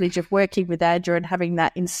the privilege of working with Andrew and having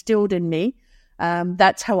that instilled in me,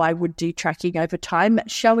 that's how I would do tracking over time.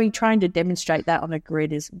 Trying to demonstrate that on a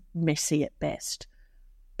grid is messy at best.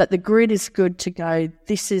 But the grid is good to go,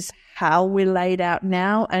 this is how we're laid out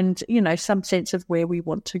now and, some sense of where we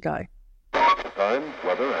want to go. Time,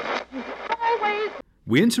 weather, and...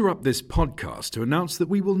 We interrupt this podcast to announce that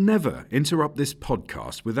we will never interrupt this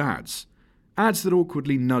podcast with ads. Ads that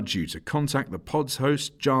awkwardly nudge you to contact the pod's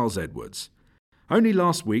host, Giles Edwards. Only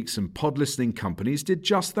last week, some pod listening companies did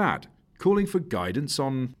just that, calling for guidance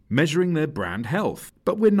on measuring their brand health.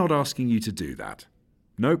 But we're not asking you to do that.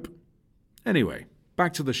 Nope. Anyway,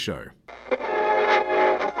 back to the show.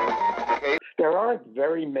 There aren't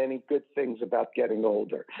very many good things about getting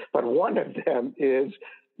older, but one of them is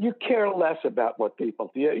you care less about what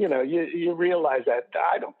people do. You realize that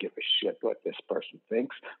I don't give a shit what this person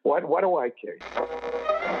thinks. What do I care?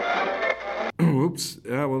 Oops.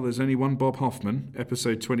 Well, there's only one Bob Hoffman.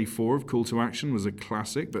 Episode 24 of Call to Action was a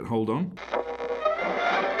classic, but hold on.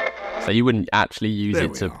 So you wouldn't actually use There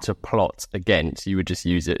it we to plot against. You would just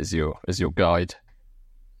use it as your guide.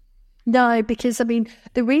 No, because,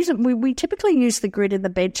 the reason we typically use the grid in the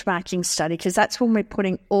benchmarking study because that's when we're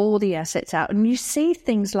putting all the assets out. And you see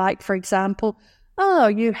things like, for example,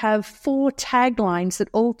 you have 4 taglines that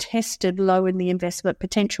all tested low in the investment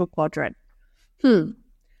potential quadrant.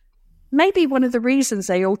 Maybe one of the reasons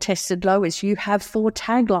they all tested low is you have 4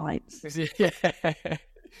 taglines. Yeah.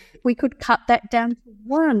 We could cut that down to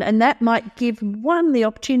 1, and that might give one the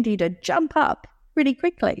opportunity to jump up pretty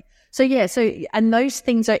quickly. And those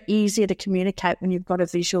things are easier to communicate when you've got a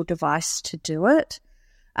visual device to do it.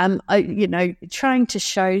 Trying to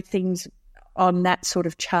show things on that sort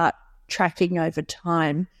of chart tracking over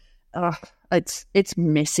time, it's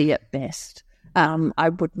messy at best. I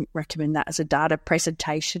wouldn't recommend that as a data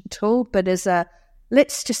presentation tool, but as a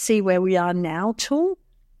let's just see where we are now tool,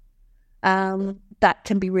 that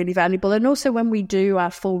can be really valuable. And also when we do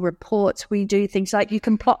our full reports, we do things like you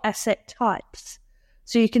can plot asset types.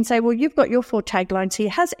 So you can say, well, you've got your 4 taglines here.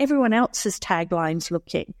 How's everyone else's taglines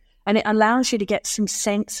looking? And it allows you to get some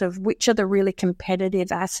sense of which are the really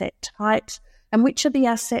competitive asset types and which are the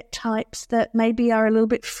asset types that maybe are a little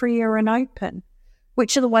bit freer and open.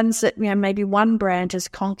 Which are the ones that, maybe one brand has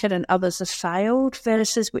conquered and others have failed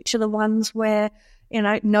versus which are the ones where,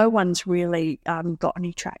 no one's really got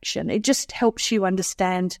any traction. It just helps you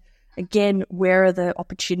understand, again, where the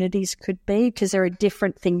opportunities could be because there are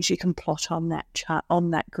different things you can plot on that chart,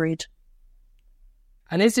 on that grid.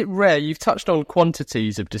 And is it rare? You've touched on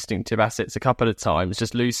quantities of distinctive assets a couple of times,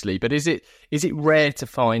 just loosely, but is it rare to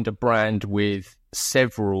find a brand with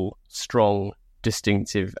several strong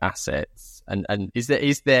distinctive assets? And is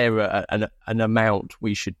there an amount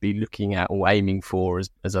we should be looking at or aiming for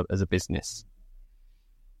as a business?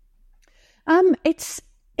 It's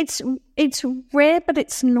rare, but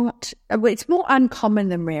it's not. It's more uncommon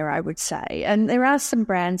than rare, I would say. And there are some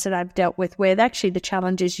brands that I've dealt with where actually the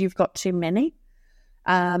challenge is you've got too many.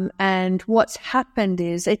 And what's happened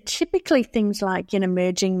is it typically things like in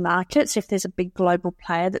emerging markets, if there's a big global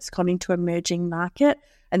player that's gone into emerging market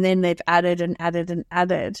and then they've added and added and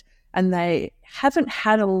added, and they haven't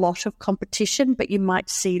had a lot of competition, but you might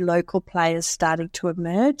see local players starting to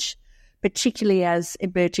emerge, particularly as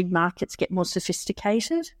emerging markets get more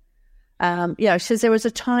sophisticated. So there was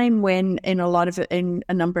a time when in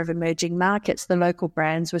a number of emerging markets, the local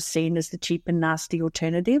brands were seen as the cheap and nasty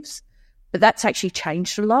alternatives. But that's actually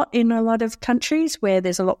changed a lot in a lot of countries where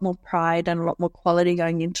there's a lot more pride and a lot more quality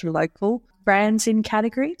going into local brands in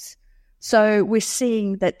categories. So we're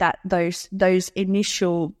seeing that those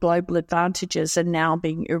initial global advantages are now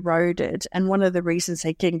being eroded. And one of the reasons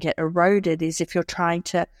they can get eroded is if you're trying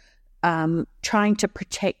to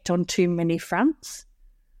protect on too many fronts.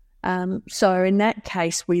 So in that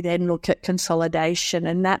case, we then look at consolidation,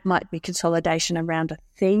 and that might be consolidation around a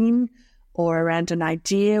theme or around an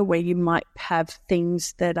idea where you might have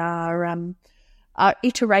things that are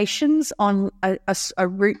iterations on a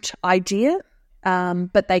root idea,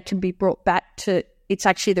 but they can be brought back to it's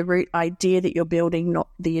actually the root idea that you're building, not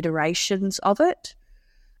the iterations of it.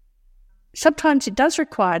 Sometimes it does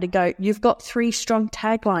require to go, you've got 3 strong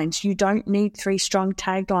taglines. You don't need 3 strong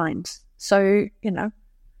taglines. So,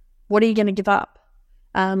 what are you going to give up?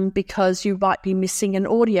 Because you might be missing an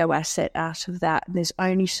audio asset out of that. And there's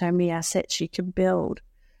only so many assets you can build.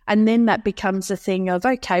 And then that becomes a thing of,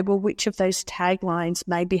 okay, well, which of those taglines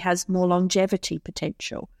maybe has more longevity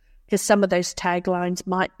potential? Because some of those taglines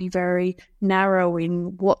might be very narrow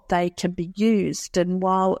in what they can be used. And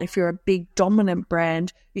while if you're a big dominant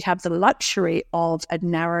brand, you have the luxury of a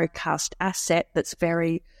narrow cast asset that's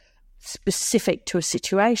very specific to a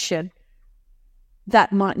situation,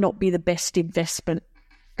 that might not be the best investment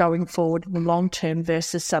going forward in the long term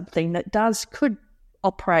versus something that could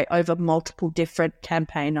operate over multiple different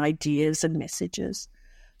campaign ideas and messages.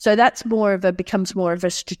 So that's becomes more of a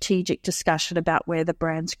strategic discussion about where the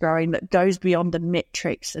brand's growing that goes beyond the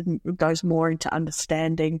metrics and goes more into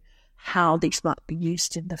understanding how these might be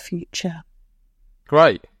used in the future.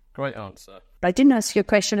 Great answer. I didn't ask you a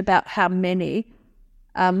question about how many.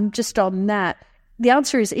 Just on that, the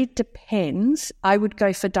answer is it depends. I would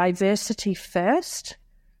go for diversity first.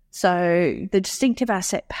 So the distinctive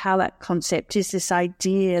asset palette concept is this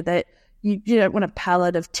idea that you don't want a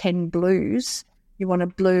palette of 10 blues. You want a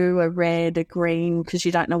blue, a red, a green, because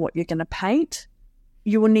you don't know what you're going to paint.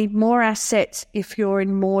 You will need more assets if you're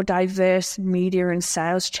in more diverse media and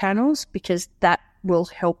sales channels, because that will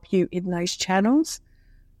help you in those channels.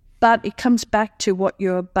 But it comes back to what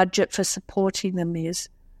your budget for supporting them is,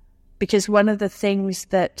 because one of the things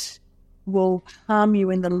that will harm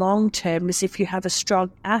you in the long term is if you have a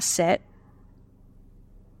strong asset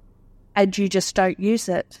and you just don't use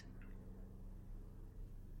it.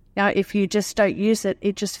 Now, if you just don't use it,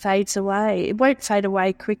 it just fades away. It won't fade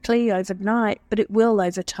away quickly overnight, but it will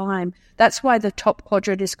over time. That's why the top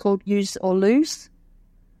quadrant is called use or lose,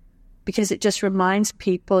 because it just reminds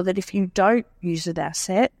people that if you don't use an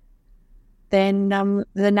asset, then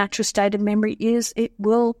the natural state of memory is it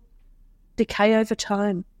will decay over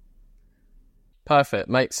time. Perfect.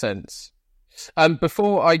 Makes sense.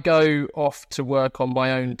 Before I go off to work on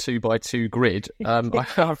my own 2x2 grid, I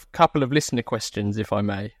have a couple of listener questions, if I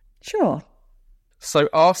may. Sure. So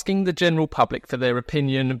asking the general public for their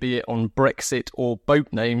opinion, be it on Brexit or boat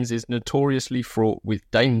names, is notoriously fraught with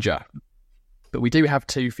danger. But we do have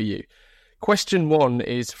two for you. Question one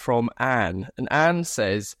is from Anne. And Anne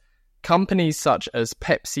says, companies such as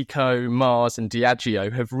PepsiCo, Mars and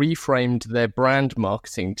Diageo have reframed their brand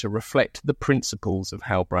marketing to reflect the principles of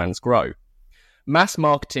how brands grow. Mass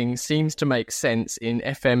marketing seems to make sense in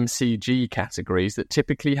FMCG categories that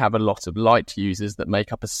typically have a lot of light users that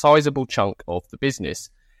make up a sizable chunk of the business.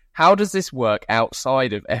 How does this work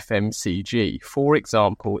outside of FMCG, for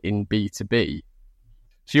example, in B2B?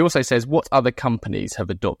 She also says, what other companies have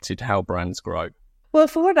adopted how brands grow? Well,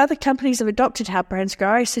 for what other companies have adopted how brands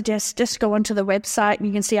grow, I suggest just go onto the website and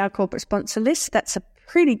you can see our corporate sponsor list. That's a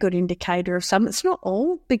pretty good indicator of some. It's not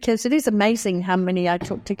all, because it is amazing how many I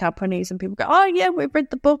talk to companies and people go, oh, yeah, we've read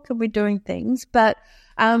the book and we're doing things. But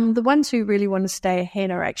the ones who really want to stay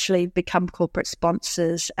ahead are actually become corporate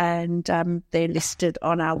sponsors, and they're listed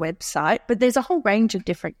on our website. But there's a whole range of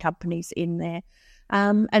different companies in there.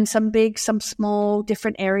 And some big, some small,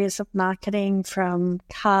 different areas of marketing, from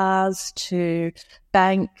cars to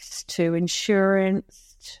banks to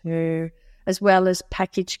insurance to as well as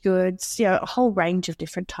packaged goods, a whole range of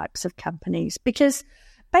different types of companies. Because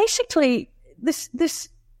basically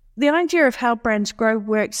the idea of how brands grow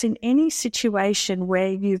works in any situation where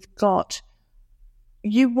you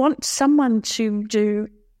want someone to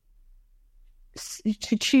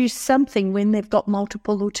choose something when they've got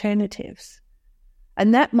multiple alternatives.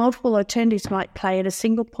 And that multiple alternatives might play at a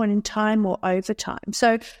single point in time or over time.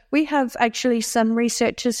 So we have actually some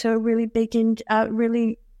researchers who are really big in,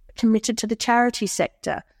 really committed to the charity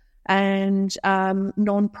sector and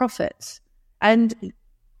non-profits. And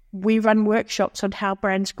we run workshops on how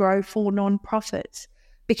brands grow for non-profits,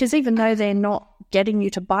 because even though they're not getting you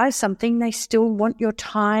to buy something, they still want your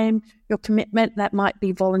time, your commitment. That might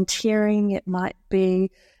be volunteering, it might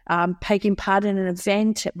be taking part in an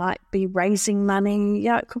event, it might be raising money.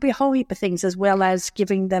 It could be a whole heap of things, as well as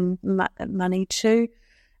giving them money to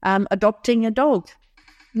adopting a dog,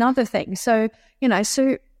 another thing. So,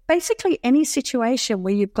 so basically any situation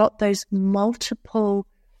where you've got those multiple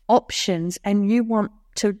options and you want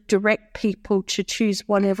to direct people to choose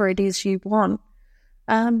whatever it is you want,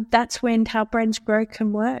 that's when how brands grow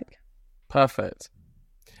can work. Perfect.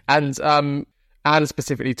 And Anne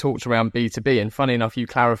specifically talked around B2B, and funny enough, you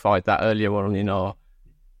clarified that earlier on in our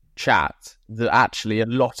chat, that actually a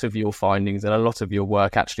lot of your findings and a lot of your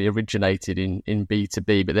work actually originated in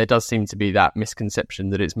B2B, but there does seem to be that misconception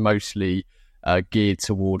that it's mostly geared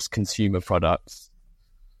towards consumer products.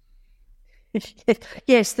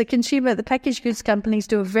 Yes, the packaged goods companies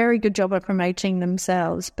do a very good job of promoting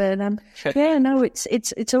themselves. But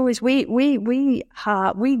it's always we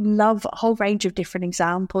love a whole range of different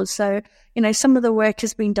examples. So some of the work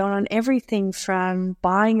has been done on everything from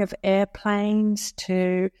buying of airplanes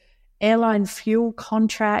to airline fuel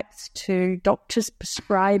contracts to doctors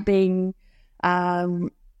prescribing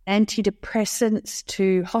antidepressants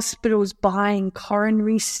to hospitals buying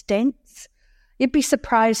coronary stents. You'd be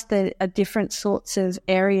surprised that different sorts of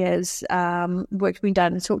areas work's been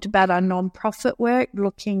done. I talked about our non-profit work,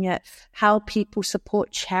 looking at how people support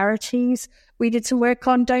charities. We did some work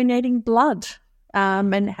on donating blood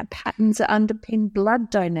and patterns that underpin blood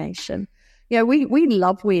donation. We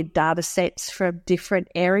love weird data sets from different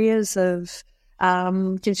areas of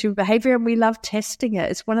consumer behavior, and we love testing it.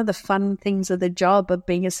 It's one of the fun things of the job of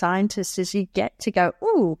being a scientist is you get to go,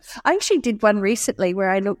 ooh, I actually did one recently where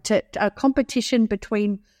I looked at a competition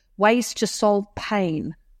between ways to solve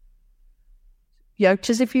pain.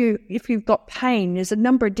 Because if you've got pain, there's a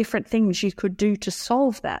number of different things you could do to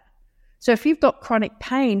solve that. So if you've got chronic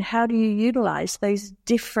pain, how do you utilize those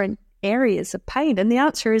different areas of pain? And the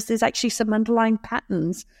answer is there's actually some underlying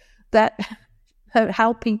patterns that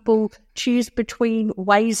how people choose between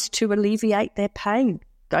ways to alleviate their pain.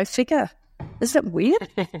 Go figure. Isn't it weird?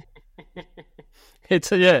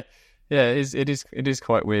 It is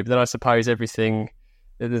quite weird. But then I suppose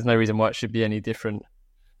there's no reason why it should be any different.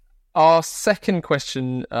 Our second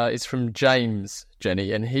question is from James,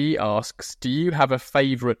 Jenny, and he asks, do you have a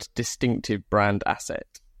favourite distinctive brand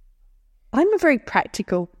asset? I'm a very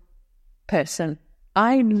practical person.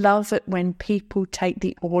 I love it when people take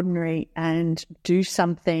the ordinary and do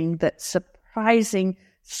something that's surprising,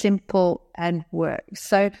 simple, and works.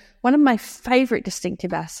 So one of my favourite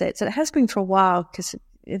distinctive assets, and it has been for a while because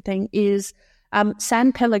the thing is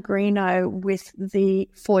San Pellegrino with the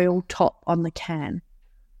foil top on the can.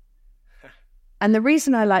 And the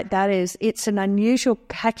reason I like that is it's an unusual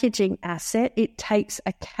packaging asset. It takes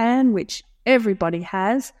a can, which everybody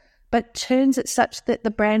has, but turns it such that the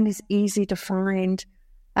brand is easy to find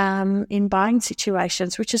in buying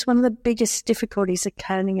situations, which is one of the biggest difficulties of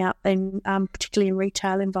canning out, particularly in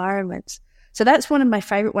retail environments. So that's one of my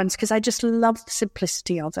favourite ones because I just love the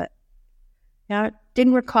simplicity of it. It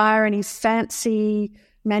didn't require any fancy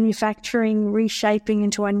manufacturing, reshaping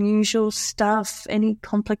into unusual stuff, any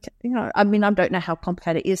complicated, I don't know how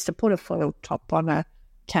complicated it is to put a foil top on a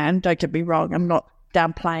can. Don't get me wrong. I'm not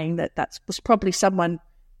downplaying that was probably someone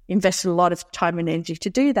invested a lot of time and energy to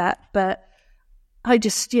do that, but I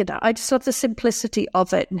just love the simplicity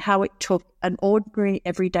of it and how it took an ordinary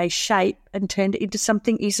everyday shape and turned it into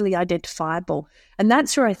something easily identifiable. And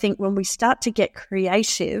that's where I think when we start to get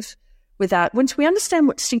creative once we understand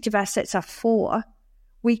what distinctive assets are for,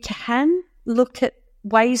 we can look at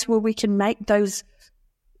ways where we can make those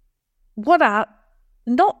what are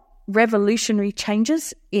not revolutionary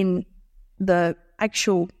changes in the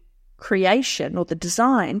actual creation or the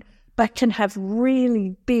design, but can have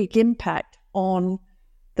really big impact on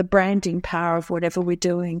the branding power of whatever we're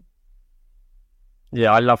doing.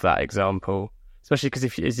 Yeah, I love that example, especially because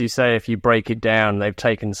if you break it down, they've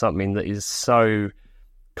taken something that is so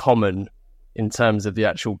common in terms of the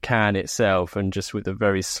actual can itself and just with a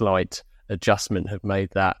very slight adjustment have made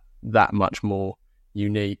that much more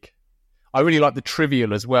unique. I really like the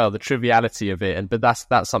trivial as well, the triviality of it, but that's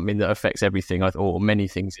something that affects everything, or many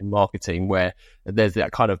things in marketing, where there's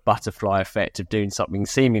that kind of butterfly effect of doing something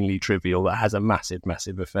seemingly trivial that has a massive,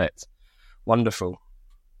 massive effect. Wonderful.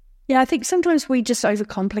 Yeah, I think sometimes we just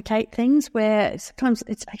overcomplicate things, where sometimes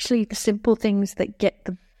it's actually the simple things that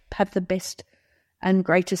have the best and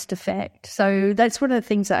greatest effect. So that's one of the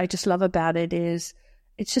things that I just love about it is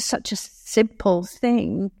it's just such a simple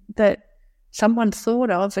thing that someone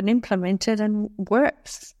thought of and implemented and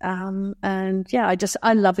works. And yeah,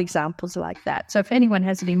 I love examples like that. So if anyone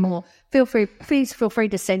has any more, please feel free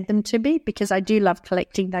to send them to me because I do love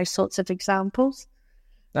collecting those sorts of examples.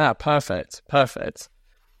 Perfect.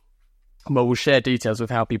 Well, we'll share details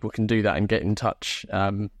with how people can do that and get in touch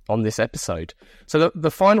on this episode. So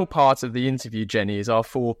the final part of the interview, Jenny, is our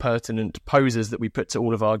 4 pertinent posers that we put to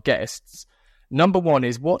all of our guests. Number 1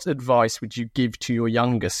 is, what advice would you give to your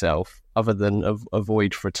younger self other than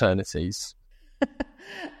avoid fraternities?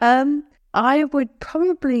 I would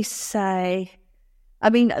probably say,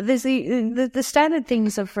 there's the standard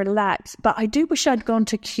things of relax, but I do wish I'd gone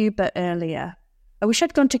to Cuba earlier. I wish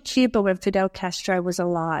I'd gone to Cuba when Fidel Castro was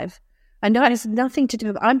alive. I know it has nothing to do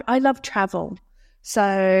with, I love travel.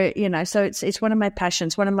 So, so it's one of my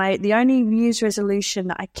passions. The only New Year's resolution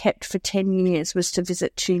that I kept for 10 years was to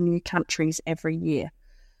visit 2 new countries every year.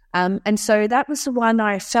 And so that was the one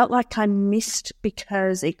I felt like I missed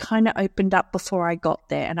because it kind of opened up before I got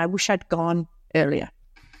there, and I wish I'd gone earlier.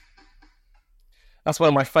 That's one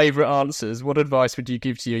of my favourite answers. What advice would you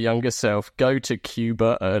give to your younger self? Go to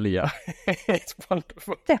Cuba earlier. It's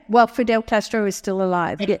wonderful. Yeah, well, Fidel Castro is still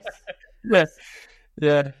alive. Yes.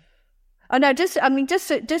 Yeah. Oh no,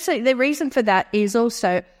 the reason for that is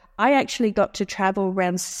also I actually got to travel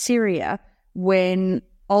around Syria when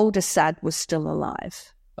old Assad was still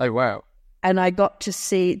alive. Oh, wow. And I got to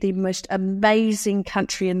see the most amazing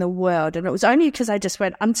country in the world. And it was only because I just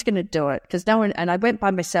went, I'm just going to do it. Because no one, and I went by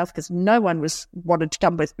myself because no one wanted to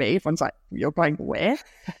come with me. Everyone's like, you're going where?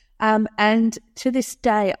 And to this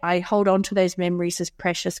day, I hold on to those memories as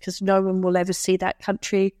precious because no one will ever see that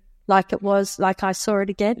country like it was, like I saw it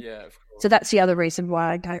again. Yeah, of course. So that's the other reason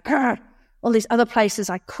why I go, all these other places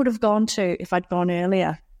I could have gone to if I'd gone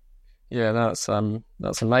earlier. Yeah, that's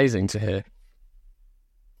amazing to hear.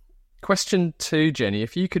 Question 2, Jenny.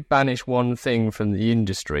 If you could banish one thing from the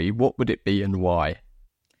industry, what would it be and why?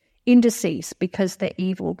 Indices, because they're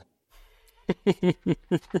evil.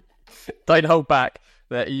 Don't hold back.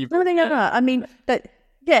 They're evil. No, they are. I mean, they're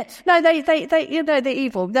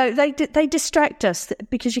evil. No, they distract us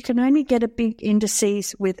because you can only get a big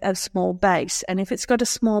indices with a small base, and if it's got a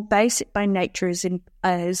small base, it by nature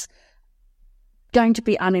is going to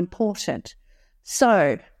be unimportant.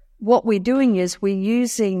 So what we're doing is we're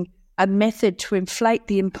using a method to inflate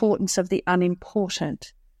the importance of the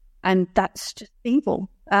unimportant, and that's just evil.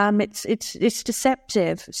 It's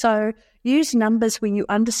deceptive. So use numbers when you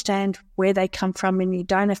understand where they come from, and you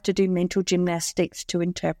don't have to do mental gymnastics to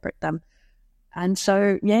interpret them. And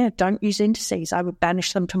so, don't use indices. I would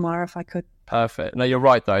banish them tomorrow if I could. Perfect. No, you're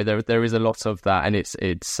right though. There is a lot of that, and it's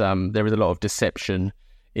there is a lot of deception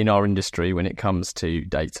in our industry when it comes to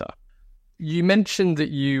data. You mentioned that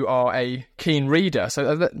you are a keen reader.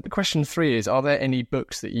 So question 3 is, are there any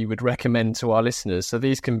books that you would recommend to our listeners? So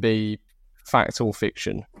these can be fact or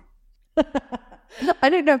fiction. I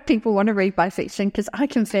don't know if people want to read my fiction because I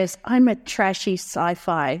confess I'm a trashy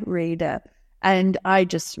sci-fi reader, and I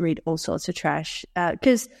just read all sorts of trash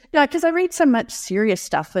because I read so much serious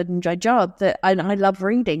stuff in my job and I love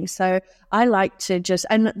reading. So I like to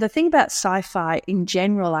and the thing about sci-fi in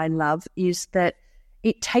general I love is that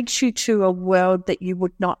it takes you to a world that you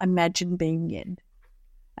would not imagine being in.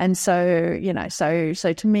 And so,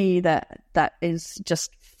 so to me that is just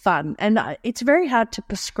fun. And it's very hard to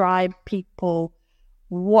prescribe people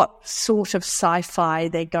what sort of sci-fi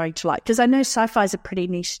they're going to like. Because I know sci-fi is a pretty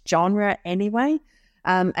niche genre anyway.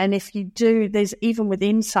 And if you do, there's even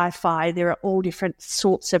within sci-fi, there are all different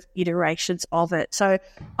sorts of iterations of it. So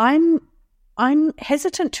I'm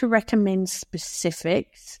hesitant to recommend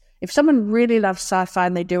specifics. If someone really loves sci-fi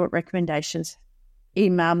and they do want recommendations,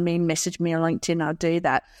 email me, message me on LinkedIn, I'll do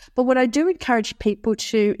that. But what I do encourage people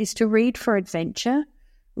is to read for adventure,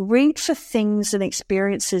 read for things and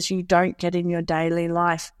experiences you don't get in your daily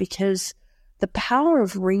life, because the power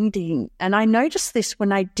of reading, and I noticed this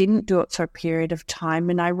when I didn't do it for a period of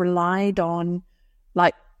time and I relied on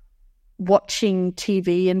like watching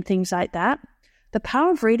TV and things like that. The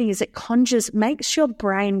power of reading is it makes your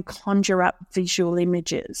brain conjure up visual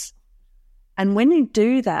images. And when you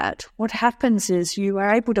do that, what happens is you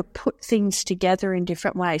are able to put things together in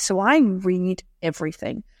different ways. So I read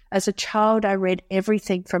everything. As a child, I read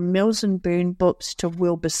everything from Mills and Boon books to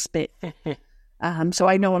Wilbur Smith. So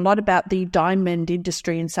I know a lot about the diamond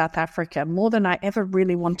industry in South Africa, more than I ever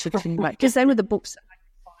really wanted to know, because they were the books that I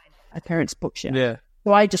could find at my parents' bookshelf. Yeah.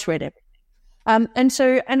 So I just read everything.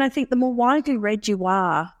 And I think the more widely read you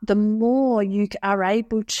are, the more you are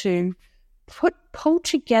able to pull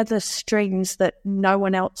together strings that no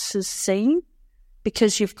one else has seen,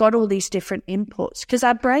 because you've got all these different inputs. Because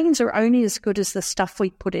our brains are only as good as the stuff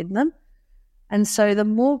we put in them. And so the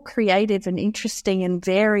more creative and interesting and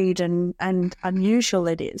varied and unusual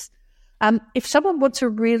it is. If someone wants a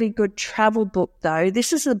really good travel book, though,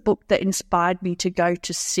 this is a book that inspired me to go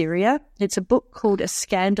to Syria. It's a book called A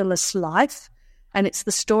Scandalous Life, and it's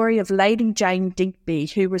the story of Lady Jane Digby,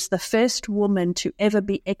 who was the first woman to ever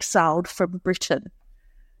be exiled from Britain.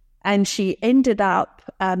 And she ended up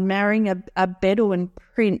marrying a Bedouin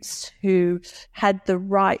prince who had the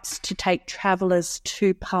rights to take travellers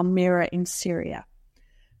to Palmyra in Syria.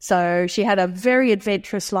 So she had a very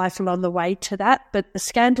adventurous life along the way to that. But The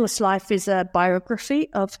Scandalous Life is a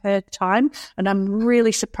biography of her time, and I'm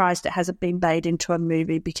really surprised it hasn't been made into a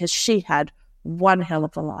movie, because she had one hell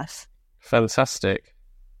of a life. Fantastic.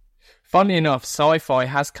 Funnily enough, sci-fi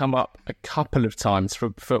has come up a couple of times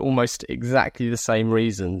for almost exactly the same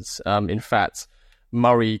reasons. In fact,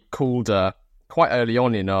 Murray called her quite early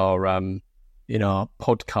on in our in our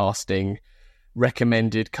podcasting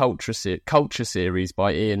recommended culture series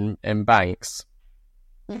by Ian M. Banks.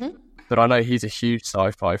 Mm-hmm. But I know he's a huge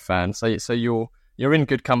sci-fi fan, so you're in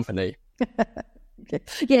good company.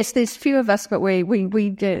 Yes, there's few of us, but we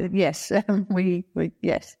yes,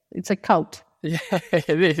 yes, it's a cult. Yeah,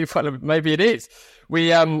 it is. Well, maybe it is.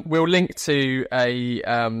 We'll link to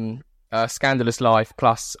a Scandalous Life,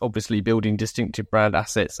 plus obviously building distinctive brand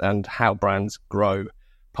assets and how brands grow,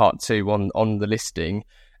 part 2 on the listing.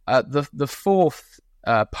 The fourth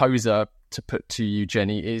poser to put to you,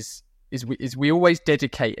 Jenny, is we always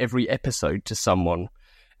dedicate every episode to someone,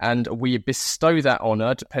 and we bestow that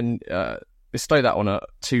honour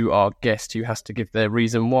to our guest, who has to give their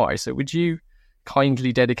reason why. So would you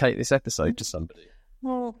kindly dedicate this episode to somebody?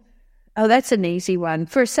 Oh, that's an easy one.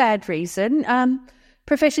 For a sad reason.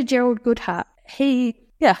 Professor Gerald Goodhart, I'm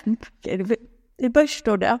getting a bit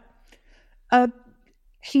emotional now.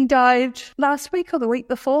 He died last week or the week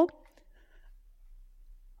before.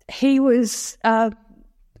 He was,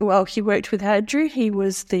 he worked with Andrew. He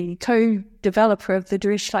was the co-developer of the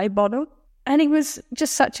Dirichlet model. And he was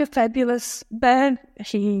just such a fabulous man.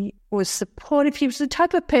 He was supportive. He was the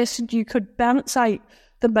type of person you could bounce out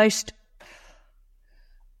the most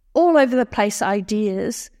all over the place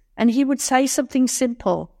ideas, and he would say something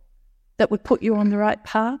simple that would put you on the right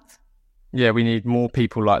path. Yeah, we need more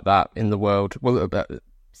people like that in the world. Well,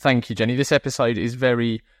 thank you, Jenny. This episode is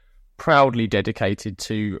very proudly dedicated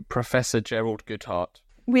to Professor Gerald Goodhart.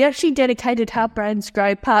 We actually dedicated How Brands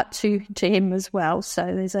Grow Part 2 to him as well. So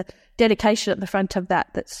there's a dedication at the front of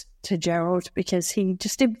that's to Gerald, because he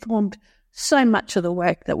just informed so much of the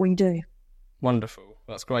work that we do. Wonderful.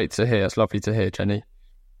 That's great to hear. It's lovely to hear, Jenny.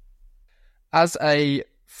 As a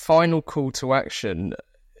final call to action,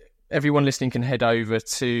 everyone listening can head over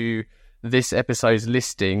to this episode's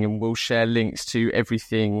listing, and we'll share links to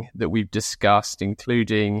everything that we've discussed,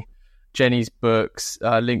 including Jenny's books,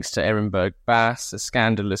 links to Ehrenberg-Bass, A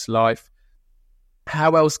Scandalous Life.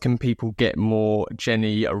 How else can people get more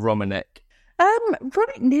Jenni Romaniuk?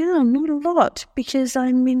 Right now, not a lot, because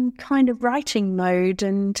I'm in kind of writing mode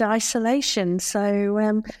and isolation.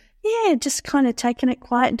 So, just kind of taking it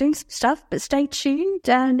quiet and doing some stuff. But stay tuned.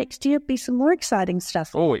 Next year, be some more exciting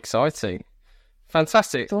stuff. Oh, exciting.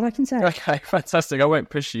 Fantastic. That's all I can say. Okay, fantastic. I won't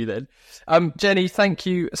push you then. Jenny, thank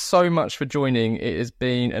you so much for joining. It has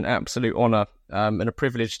been an absolute honour and a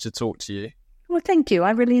privilege to talk to you. Well, thank you.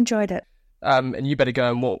 I really enjoyed it. And you better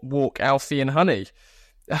go and walk Alfie and Honey.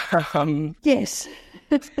 Yes.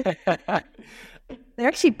 They're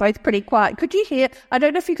actually both pretty quiet. Could you hear? I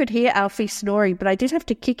don't know if you could hear Alfie snoring, but I did have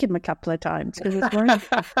to kick him a couple of times because it's very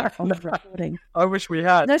on the recording. I wish we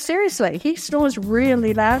had. No, seriously, he snores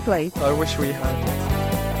really loudly. I wish we had.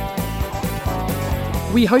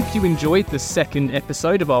 We hope you enjoyed the second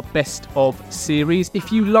episode of our Best Of series.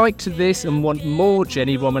 If you liked this and want more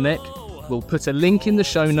Jenni Romaniuk, we'll put a link in the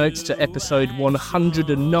show notes to episode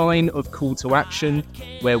 109 of Call to Action,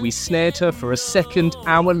 where we snared her for a second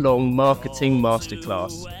hour-long marketing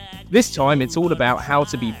masterclass. This time, it's all about how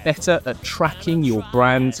to be better at tracking your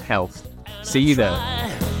brand's health. See you there.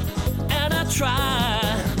 And I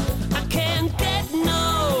try, I can't get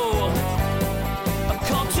no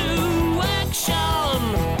call to action.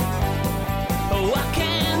 Oh, I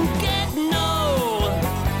can't get no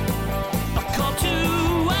call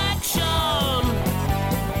to action.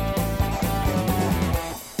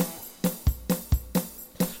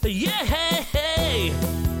 Yeah.